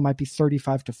Odell might be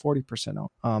 35 to 40%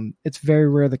 owned. It's very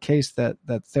rare the case that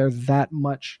they're that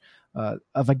much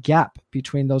of a gap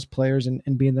between those players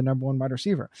and being the number one wide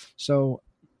receiver. So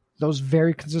those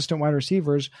very consistent wide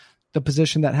receivers, the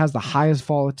position that has the highest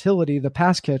volatility, the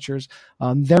pass catchers,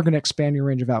 they're going to expand your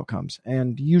range of outcomes.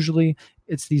 And usually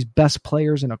it's these best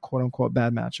players in a quote unquote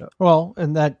bad matchup. Well,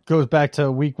 and that goes back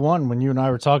to week 1 when you and I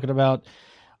were talking about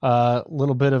a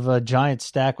little bit of a giant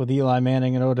stack with Eli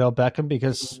Manning and Odell Beckham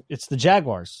because it's the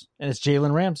Jaguars and it's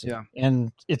Jalen Ramsey. Yeah.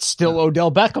 And it's still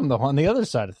Odell Beckham though on the other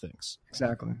side of things.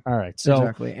 Exactly. All right. So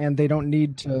exactly. And they don't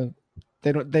need to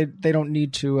They don't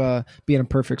need to be in a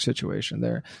perfect situation.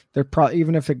 They're probably,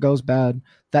 even if it goes bad,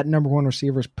 that number one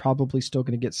receiver is probably still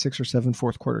going to get 6 or 7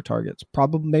 fourth quarter targets,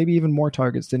 probably maybe even more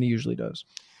targets than he usually does.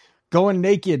 Going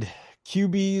naked,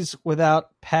 QBs without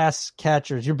pass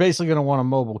catchers. You're basically going to want a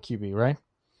mobile QB, right?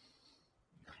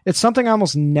 It's something I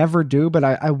almost never do, but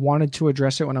I wanted to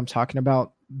address it when I'm talking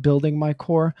about building my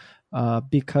core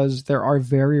because there are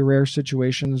very rare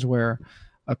situations where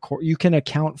you can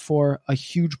account for a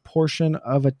huge portion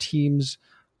of a team's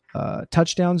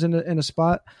touchdowns in a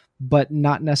spot, but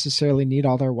not necessarily need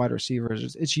all their wide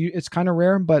receivers. It's kind of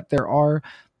rare, but there are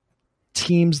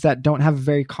teams that don't have a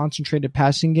very concentrated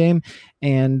passing game,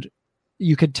 and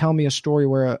you could tell me a story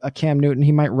where a Cam Newton,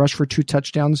 he might rush for 2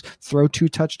 touchdowns, throw 2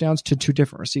 touchdowns to 2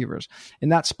 different receivers. In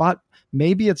that spot,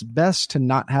 maybe it's best to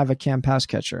not have a Cam pass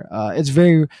catcher. It's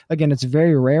very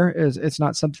rare. It's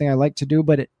not something I like to do,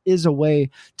 but it is a way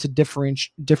to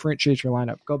differentiate your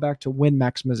lineup. Go back to win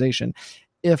maximization.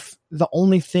 If the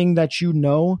only thing that you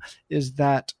know is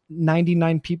that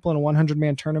 99 people in a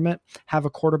 100-man tournament have a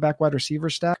quarterback wide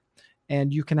receiver stack,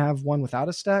 and you can have one without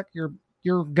a stack,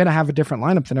 you're going to have a different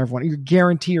lineup than everyone. You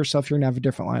guarantee yourself you're going to have a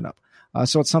different lineup.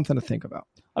 So it's something to think about.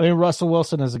 I mean, Russell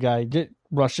Wilson is a guy. Get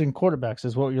rushing quarterbacks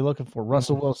is what you're looking for.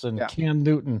 Russell Wilson, yeah. Cam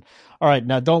Newton. All right,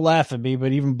 now don't laugh at me,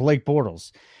 but even Blake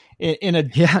Bortles. He's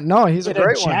a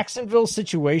great one. Jacksonville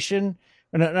situation,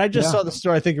 and I just saw the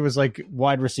story. I think it was like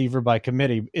wide receiver by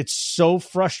committee. It's so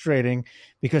frustrating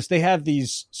because they have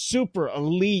these super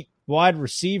elite wide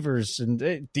receivers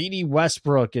and Dede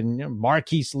Westbrook and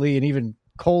Marquise Lee and even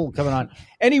Cole coming on.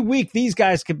 Any week, these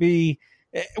guys could be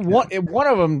one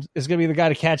of them is going to be the guy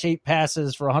to catch 8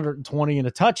 passes for 120 and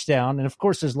a touchdown. And of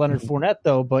course, there's Leonard Fournette,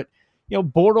 though. But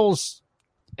Bortles,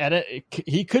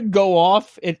 he could go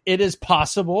off. It is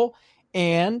possible,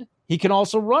 and he can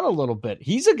also run a little bit.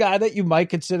 He's a guy that you might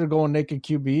consider going naked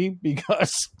QB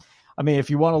because, I mean, if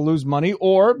you want to lose money,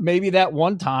 or maybe that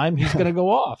one time he's going to go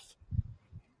off.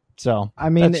 So I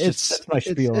mean, that's my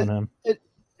spiel on him.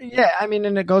 Yeah, I mean,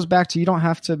 and it goes back to you don't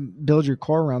have to build your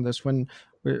core around this. When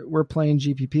we're playing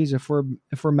GPPs, if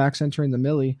we're max entering the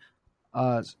milli,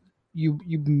 you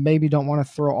maybe don't want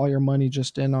to throw all your money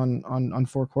just in on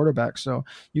 4 quarterbacks. So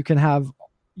you can have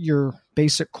your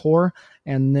basic core,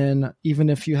 and then even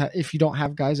if you don't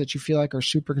have guys that you feel like are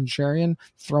super contrarian,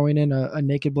 throwing in a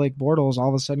naked Blake Bortles all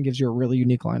of a sudden gives you a really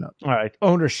unique lineup. All right,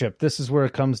 ownership. This is where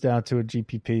it comes down to a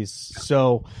GPPs.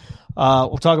 So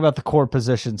we'll talk about the core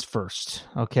positions first.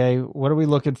 Okay, what are we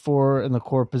looking for in the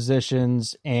core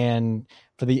positions? And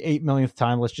for the 8 millionth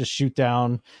time, let's just shoot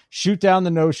down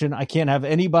the notion I can't have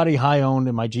anybody high owned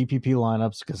in my GPP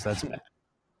lineups, because that's bad.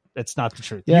 That's not the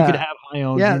truth. Yeah. You could have high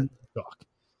owned. Yeah.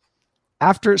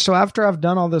 After I've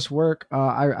done all this work,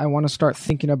 I want to start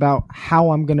thinking about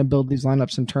how I'm going to build these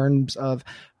lineups in terms of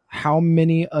how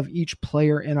many of each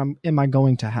player am I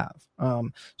going to have.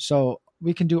 So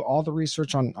we can do all the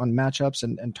research on matchups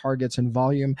and targets and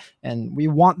volume, and we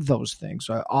want those things.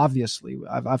 Obviously,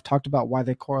 I've talked about why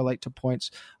they correlate to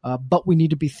points, but we need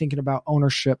to be thinking about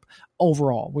ownership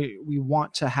overall. We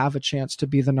want to have a chance to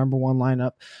be the number one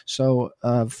lineup. So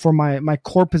for my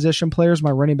core position players,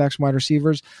 my running backs, wide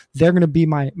receivers, they're going to be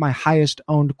my highest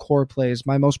owned core plays.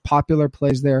 My most popular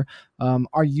plays there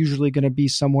are usually going to be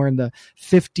somewhere in the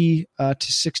 50 to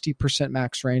 60%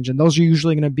 max range, and those are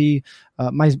usually going to be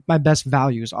my best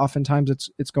values. Oftentimes,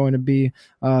 it's going to be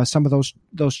some of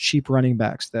those cheap running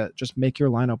backs that just make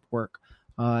your lineup work.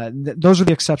 Those are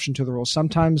the exception to the rule.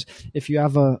 Sometimes if you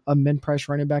have a mid-price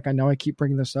running back, I know I keep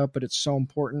bringing this up, but it's so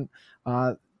important.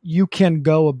 You can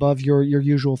go above your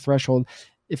usual threshold.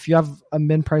 If you have a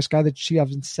mid-price guy that you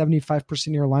have in 75%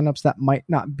 of your lineups, that might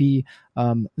not be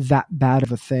that bad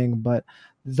of a thing. But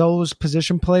those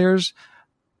position players,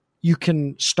 you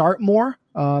can start more.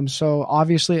 So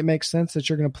obviously it makes sense that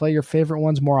you're going to play your favorite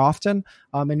ones more often.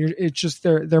 And it's just,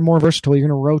 they're more versatile. You're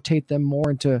going to rotate them more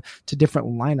into different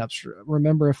lineups.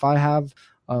 Remember, if I have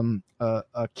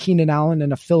a Keenan Allen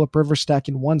and a Phillip Rivers stack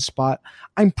in one spot,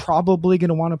 I'm probably going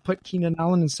to want to put Keenan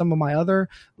Allen in some of my other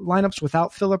lineups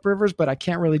without Phillip Rivers, but I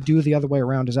can't really do the other way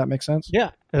around. Does that make sense?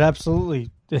 Yeah, it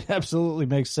absolutely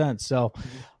makes sense. So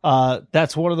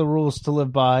that's one of the rules to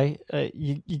live by.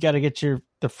 You got to get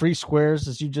the free squares,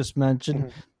 as you just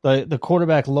mentioned, the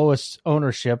quarterback lowest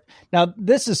ownership. Now,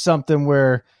 this is something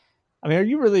where, I mean, are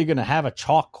you really going to have a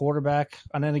chalk quarterback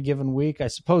on any given week? I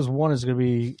suppose one is going to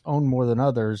be owned more than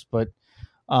others, but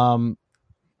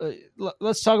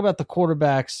let's talk about the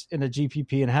quarterbacks in a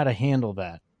GPP and how to handle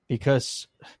that, because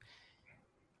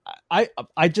I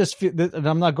just feel that, and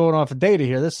I'm not going off of data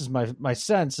here, this is my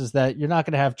sense, is that you're not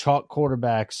going to have chalk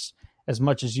quarterbacks as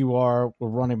much as you are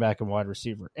with running back and wide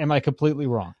receiver. Am I completely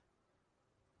wrong?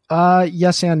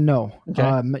 Yes and no.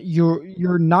 Okay.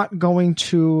 You're not going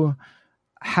to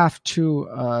have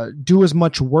to do as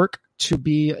much work to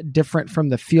be different from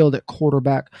the field at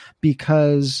quarterback,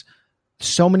 because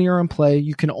so many are in play.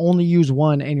 You can only use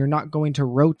one, and you're not going to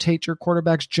rotate your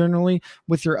quarterbacks generally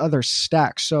with your other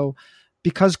stacks. So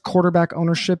because quarterback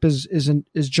ownership is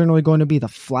generally going to be the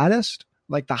flattest,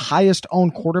 like the highest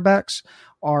owned quarterbacks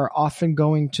are often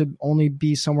going to only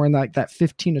be somewhere in like that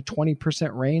 15 to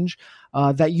 20% range,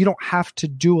 that you don't have to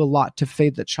do a lot to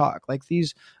fade the chalk. Like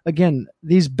these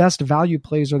best value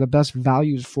plays are the best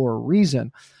values for a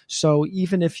reason. So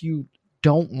even if you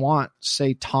don't want,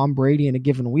 say, Tom Brady in a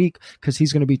given week, because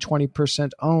he's going to be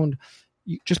 20% owned,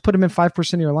 you just put him in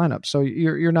 5% of your lineup. So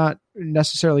you're not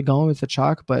necessarily going with the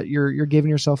chalk, but you're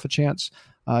giving yourself a chance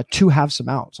to have some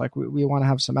outs. Like we want to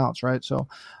have some outs, right? So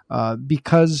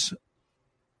because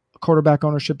quarterback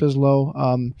ownership is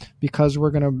low, because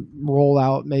we're going to roll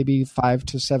out maybe 5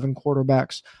 to 7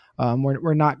 quarterbacks,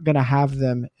 we're not going to have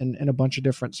them in a bunch of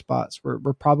different spots.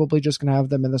 We're probably just going to have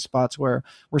them in the spots where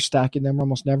we're stacking them. We're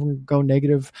almost never going to go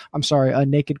a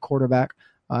naked quarterback.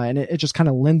 And it just kind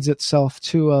of lends itself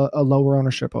to a lower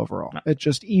ownership overall. It's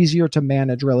just easier to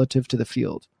manage relative to the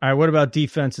field. All right, what about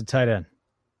defense and tight end?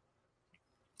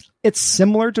 It's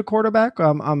similar to quarterback.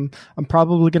 I'm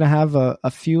probably going to have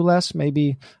a few less,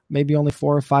 maybe only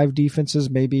 4 or 5 defenses,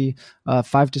 maybe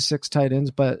 5 to 6 tight ends.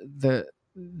 But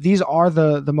these are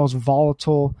the most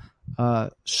volatile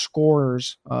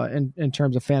scorers in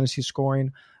terms of fantasy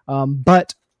scoring.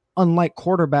 But unlike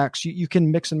quarterbacks, you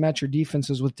can mix and match your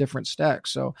defenses with different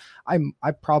stacks. So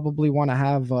I probably want to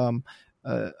have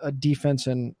a defense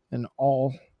in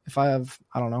all. If I have,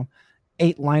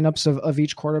 8 lineups of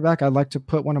each quarterback, I'd like to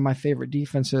put one of my favorite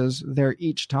defenses there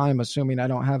each time, assuming I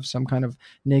don't have some kind of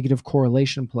negative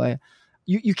correlation play.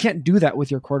 You can't do that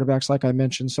with your quarterbacks, like I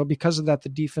mentioned. So because of that, the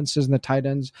defenses and the tight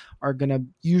ends are going to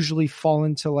usually fall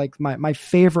into like my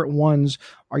favorite ones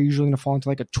are usually going to fall into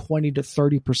like a 20 to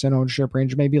 30% ownership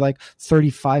range, maybe like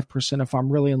 35% if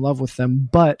I'm really in love with them.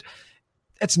 But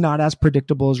it's not as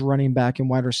predictable as running back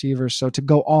and wide receivers. So to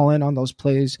go all in on those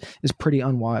plays is pretty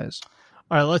unwise.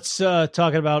 All right, let's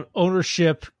talk about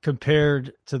ownership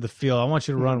compared to the field. I want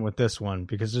you to run with this one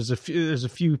because there's a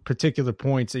few particular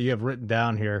points that you have written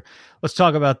down here. Let's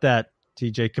talk about that,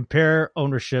 TJ. Compare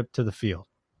ownership to the field.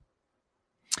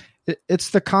 It's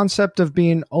the concept of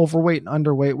being overweight and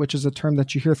underweight, which is a term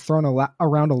that you hear thrown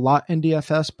around a lot in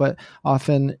DFS, but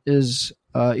often is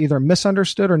either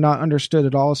misunderstood or not understood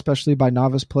at all, especially by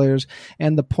novice players.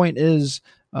 And the point is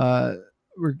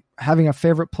we're having a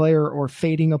favorite player or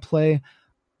fading a play.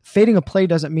 Fading a play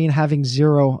doesn't mean having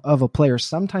zero of a player.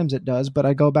 Sometimes it does, but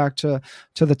I go back to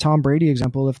the Tom Brady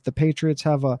example. If the Patriots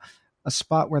have a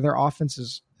spot where their offense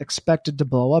is expected to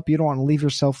blow up, you don't want to leave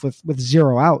yourself with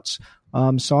zero outs.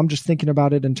 So I'm just thinking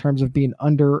about it in terms of being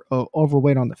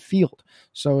overweight on the field.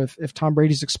 So if Tom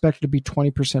Brady's expected to be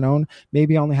 20% owned,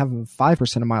 maybe I only have him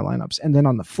 5% of my lineups. And then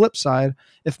on the flip side,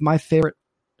 if my favorite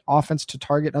offense to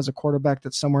target has a quarterback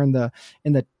that's somewhere in the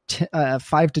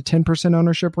 5 to 10%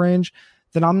 ownership range,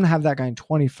 then I'm going to have that guy in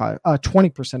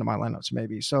 20% of my lineups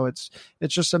maybe. So it's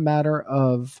just a matter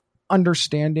of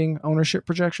understanding ownership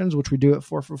projections, which we do at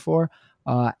 4 for 4,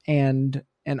 and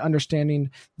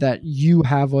understanding that you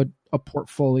have a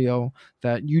portfolio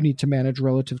that you need to manage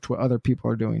relative to what other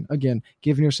people are doing. Again,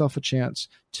 giving yourself a chance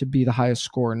to be the highest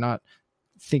score, not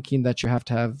thinking that you have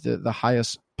to have the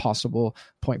highest possible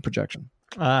point projection.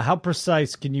 How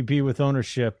precise can you be with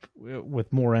ownership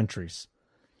with more entries?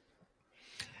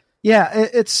 Yeah,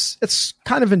 it's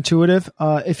kind of intuitive.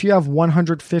 If you have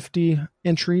 150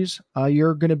 entries,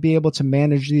 you're going to be able to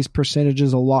manage these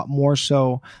percentages a lot more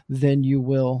so than you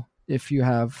will if you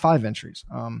have 5 entries.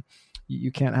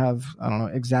 You can't have, I don't know,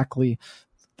 exactly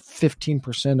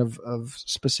 15% of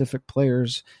specific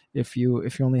players if you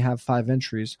only have 5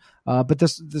 entries. But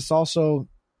this also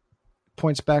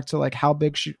points back to like how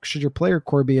big should your player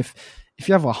core be? If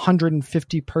you have a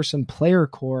 150 person player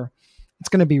core, it's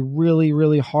going to be really,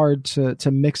 really hard to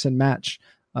mix and match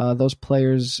those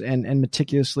players and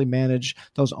meticulously manage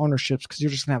those ownerships because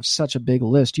you're just going to have such a big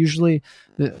list. Usually,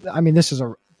 this is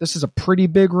a pretty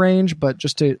big range, but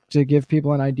just to give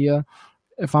people an idea,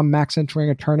 if I'm max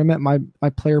entering a tournament, my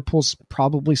player pool's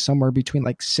probably somewhere between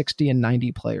like 60 and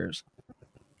 90 players.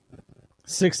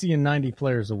 60 and 90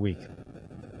 players a week.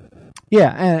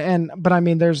 Yeah, but I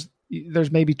mean, there's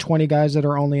maybe 20 guys that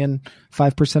are only in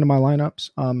 5% of my lineups.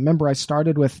 Remember, I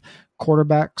started with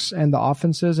quarterbacks and the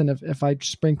offenses, and if I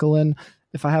sprinkle in,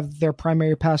 if I have their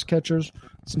primary pass catchers,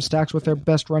 some stacks with their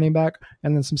best running back,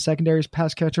 and then some secondaries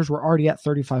pass catchers, we're already at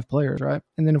 35 players, right?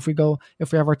 And then if we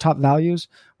have our top values,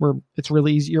 it's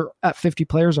really easy. You're at 50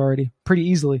 players already, pretty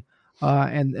easily,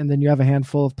 and then you have a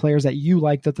handful of players that you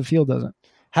like that the field doesn't.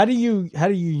 How do you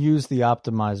use the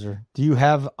optimizer? Do you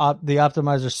have the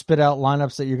optimizer spit out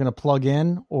lineups that you're going to plug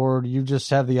in, or do you just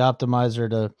have the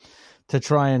optimizer to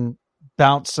try and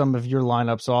bounce some of your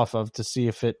lineups off of to see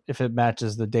if it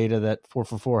matches the data that 4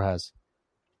 for 4 has?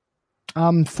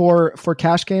 For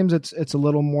cash games, it's a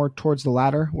little more towards the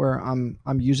latter, where I'm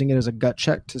using it as a gut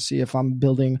check to see if I'm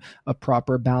building a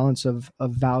proper balance of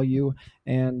value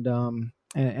and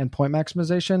point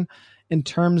maximization. In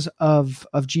terms of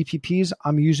GPPs,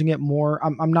 I'm using it more.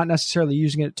 I'm not necessarily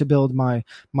using it to build my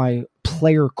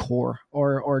player core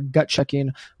or gut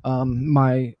checking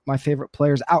my favorite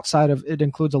players. Outside of it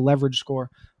includes a leverage score,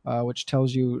 which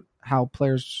tells you how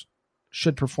players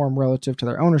should perform relative to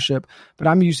their ownership. But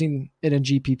I'm using it in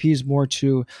GPPs more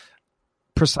to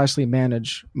precisely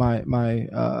manage my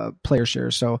player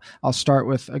shares. So I'll start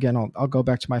with, again, I'll go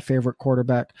back to my favorite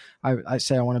quarterback. I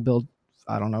say I want to build,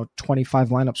 25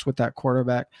 lineups with that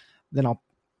quarterback. Then I'll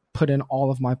put in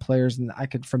all of my players, and I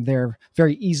could from there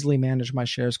very easily manage my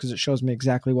shares because it shows me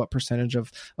exactly what percentage of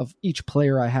each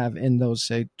player I have in those,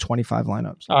 say, 25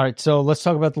 lineups. All right, so let's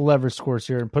talk about the leverage scores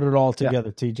here and put it all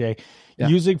together, yeah. TJ. Yeah.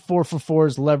 Using 4 for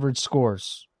 4's leverage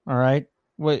scores, all right?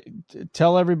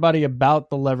 Tell everybody about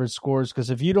the leverage scores, because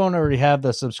if you don't already have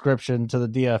the subscription to the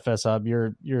DFS Hub,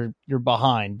 you're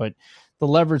behind, but the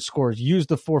leverage scores, use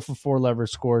the 4 for 4 leverage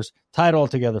scores. Tie it all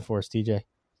together for us, TJ.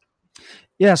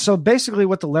 Yeah, so basically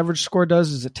what the leverage score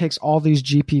does is it takes all these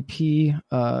GPP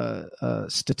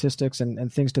statistics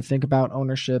and things to think about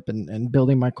ownership and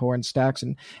building my core and stacks,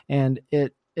 and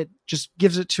it just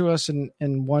gives it to us in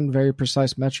one very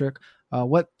precise metric.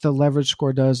 What the leverage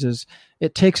score does is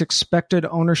it takes expected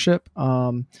ownership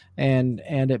and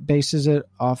it bases it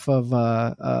off of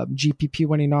GPP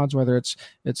winning odds, whether it's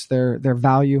their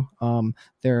value,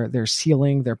 their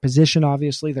ceiling, their position,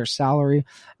 obviously their salary,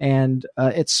 and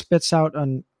it spits out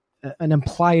an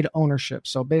implied ownership.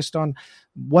 So based on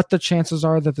what the chances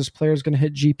are that this player is going to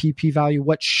hit GPP value,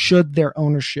 what should their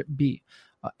ownership be?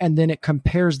 And then it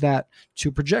compares that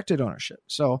to projected ownership.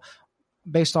 So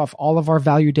based off all of our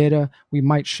value data, we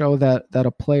might show that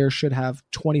a player should have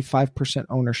 25%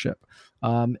 ownership.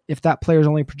 If that player is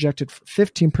only projected for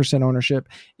 15% ownership,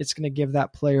 it's going to give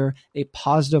that player a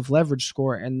positive leverage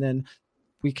score. And then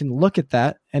we can look at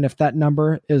that. And if that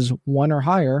number is 1 or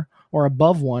higher, or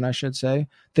above 1, I should say,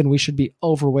 then we should be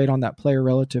overweight on that player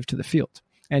relative to the field.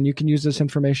 And you can use this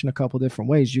information a couple different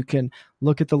ways. You can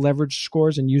look at the leverage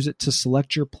scores and use it to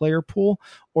select your player pool,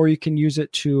 or you can use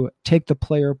it to take the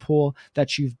player pool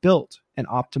that you've built and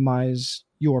optimize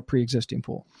your pre-existing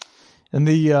pool. And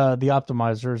the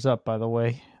optimizer is up, by the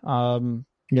way.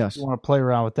 Yes. If you want to play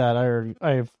around with that,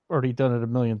 I've already done it a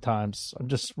million times. I'm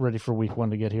just ready for week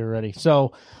 1 to get here ready.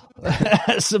 So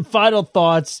some final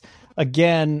thoughts.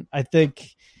 Again, I think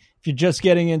if you're just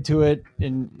getting into it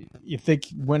and you think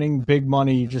winning big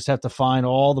money, you just have to find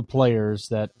all the players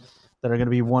that are going to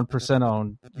be 1%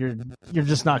 owned. You're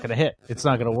just not going to hit. It's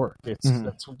not going to work.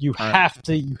 You have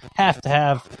to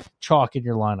have chalk in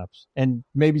your lineups, and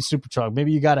maybe super chalk.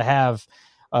 Maybe you got to have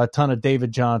a ton of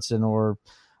David Johnson or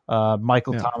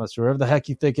Michael Thomas, or whoever the heck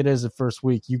you think it is the first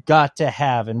week. You got to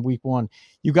have in week 1.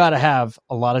 You got to have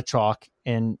a lot of chalk,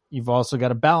 and you've also got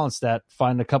to balance that.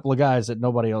 Find a couple of guys that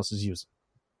nobody else is using.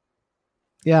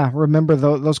 Yeah, remember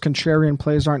those contrarian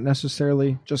plays aren't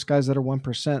necessarily just guys that are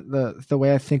 1%. The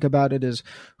way I think about it is,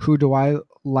 who do I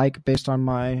like based on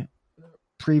my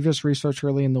previous research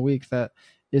early in the week that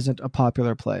isn't a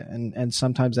popular play, and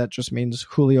sometimes that just means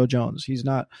Julio Jones. He's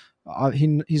not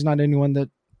he's not anyone that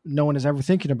no one is ever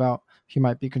thinking about. He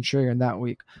might be contrarian that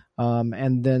week,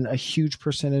 and then a huge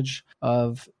percentage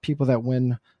of people that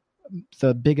win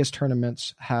the biggest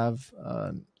tournaments have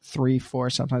 3,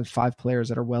 4, sometimes 5 players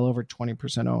that are well over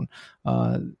 20%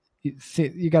 owned.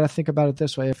 You got to think about it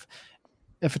this way: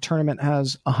 if a tournament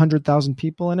has 100,000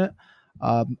 people in it,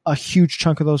 a huge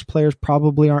chunk of those players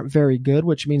probably aren't very good,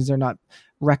 which means they're not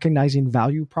recognizing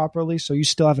value properly. So you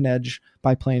still have an edge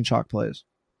by playing chalk plays.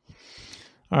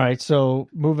 All right, so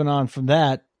moving on from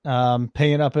that,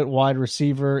 paying up at wide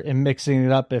receiver and mixing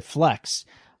it up at flex.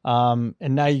 And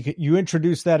now you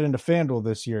introduce that into FanDuel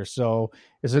this year. So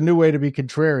it's a new way to be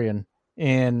contrarian,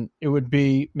 and it would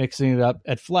be mixing it up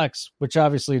at flex, which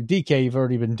obviously in DK you've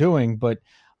already been doing. But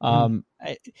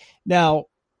now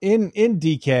in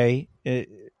DK,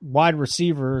 wide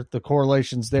receiver, the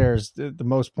correlations there is the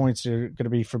most points are going to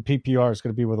be from PPR is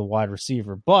going to be with a wide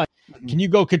receiver. But can you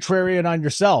go contrarian on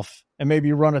yourself and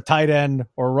maybe run a tight end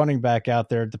or a running back out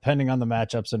there, depending on the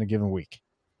matchups in a given week?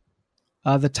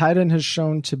 The tight end has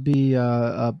shown to be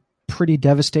pretty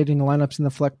devastating lineups in the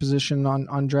flex position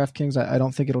on DraftKings. I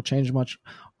don't think it'll change much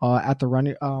at the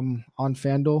running on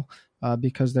FanDuel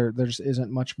because there just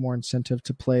isn't much more incentive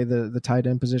to play the tight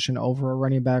end position over a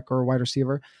running back or a wide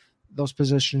receiver. Those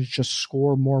positions just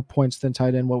score more points than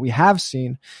tight end. What we have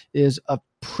seen is a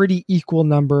pretty equal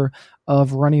number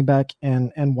of running back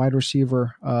and wide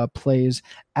receiver plays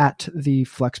at the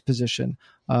flex position.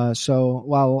 So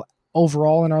while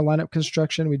overall in our lineup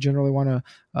construction, we generally want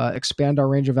to expand our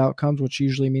range of outcomes, which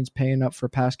usually means paying up for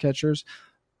pass catchers.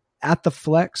 At the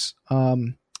flex,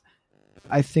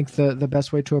 I think the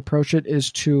best way to approach it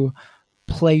is to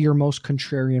play your most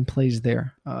contrarian plays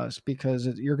there, because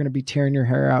you're going to be tearing your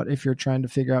hair out if you're trying to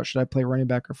figure out, should I play running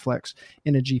back or flex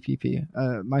in a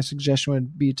GPP? My suggestion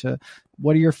would be to,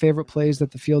 what are your favorite plays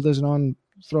that the field isn't on?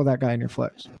 Throw that guy in your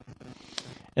flex.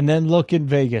 And then look in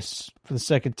Vegas for the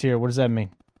second tier. What does that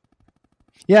mean?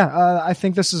 Yeah, I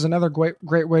think this is another great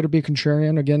way to be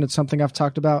contrarian. Again, it's something I've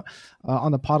talked about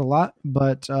on the pod a lot,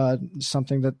 but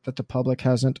something that the public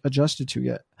hasn't adjusted to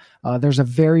yet. There's a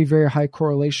very, very high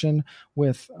correlation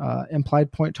with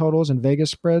implied point totals and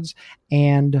Vegas spreads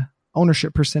and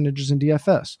ownership percentages in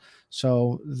DFS.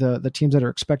 So the teams that are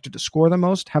expected to score the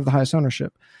most have the highest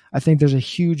ownership. I think there's a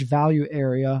huge value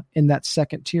area in that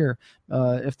second tier.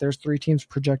 If there's 3 teams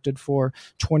projected for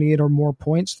 28 or more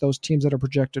points, those teams that are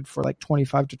projected for like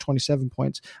 25 to 27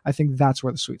 points, I think that's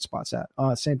where the sweet spot's at.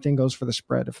 Same thing goes for the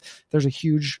spread. If there's a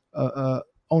huge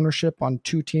ownership on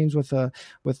 2 teams with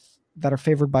that are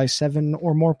favored by 7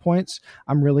 or more points,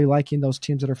 I'm really liking those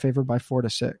teams that are favored by 4 to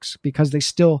 6 because they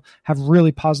still have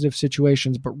really positive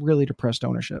situations, but really depressed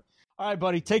ownership. All right,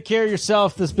 buddy. Take care of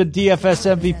yourself. This has been DFS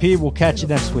MVP. We'll catch you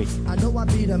next week. I know I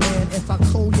be the man if I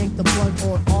cold yank the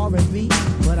plug on R&B,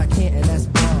 but I can't, and that's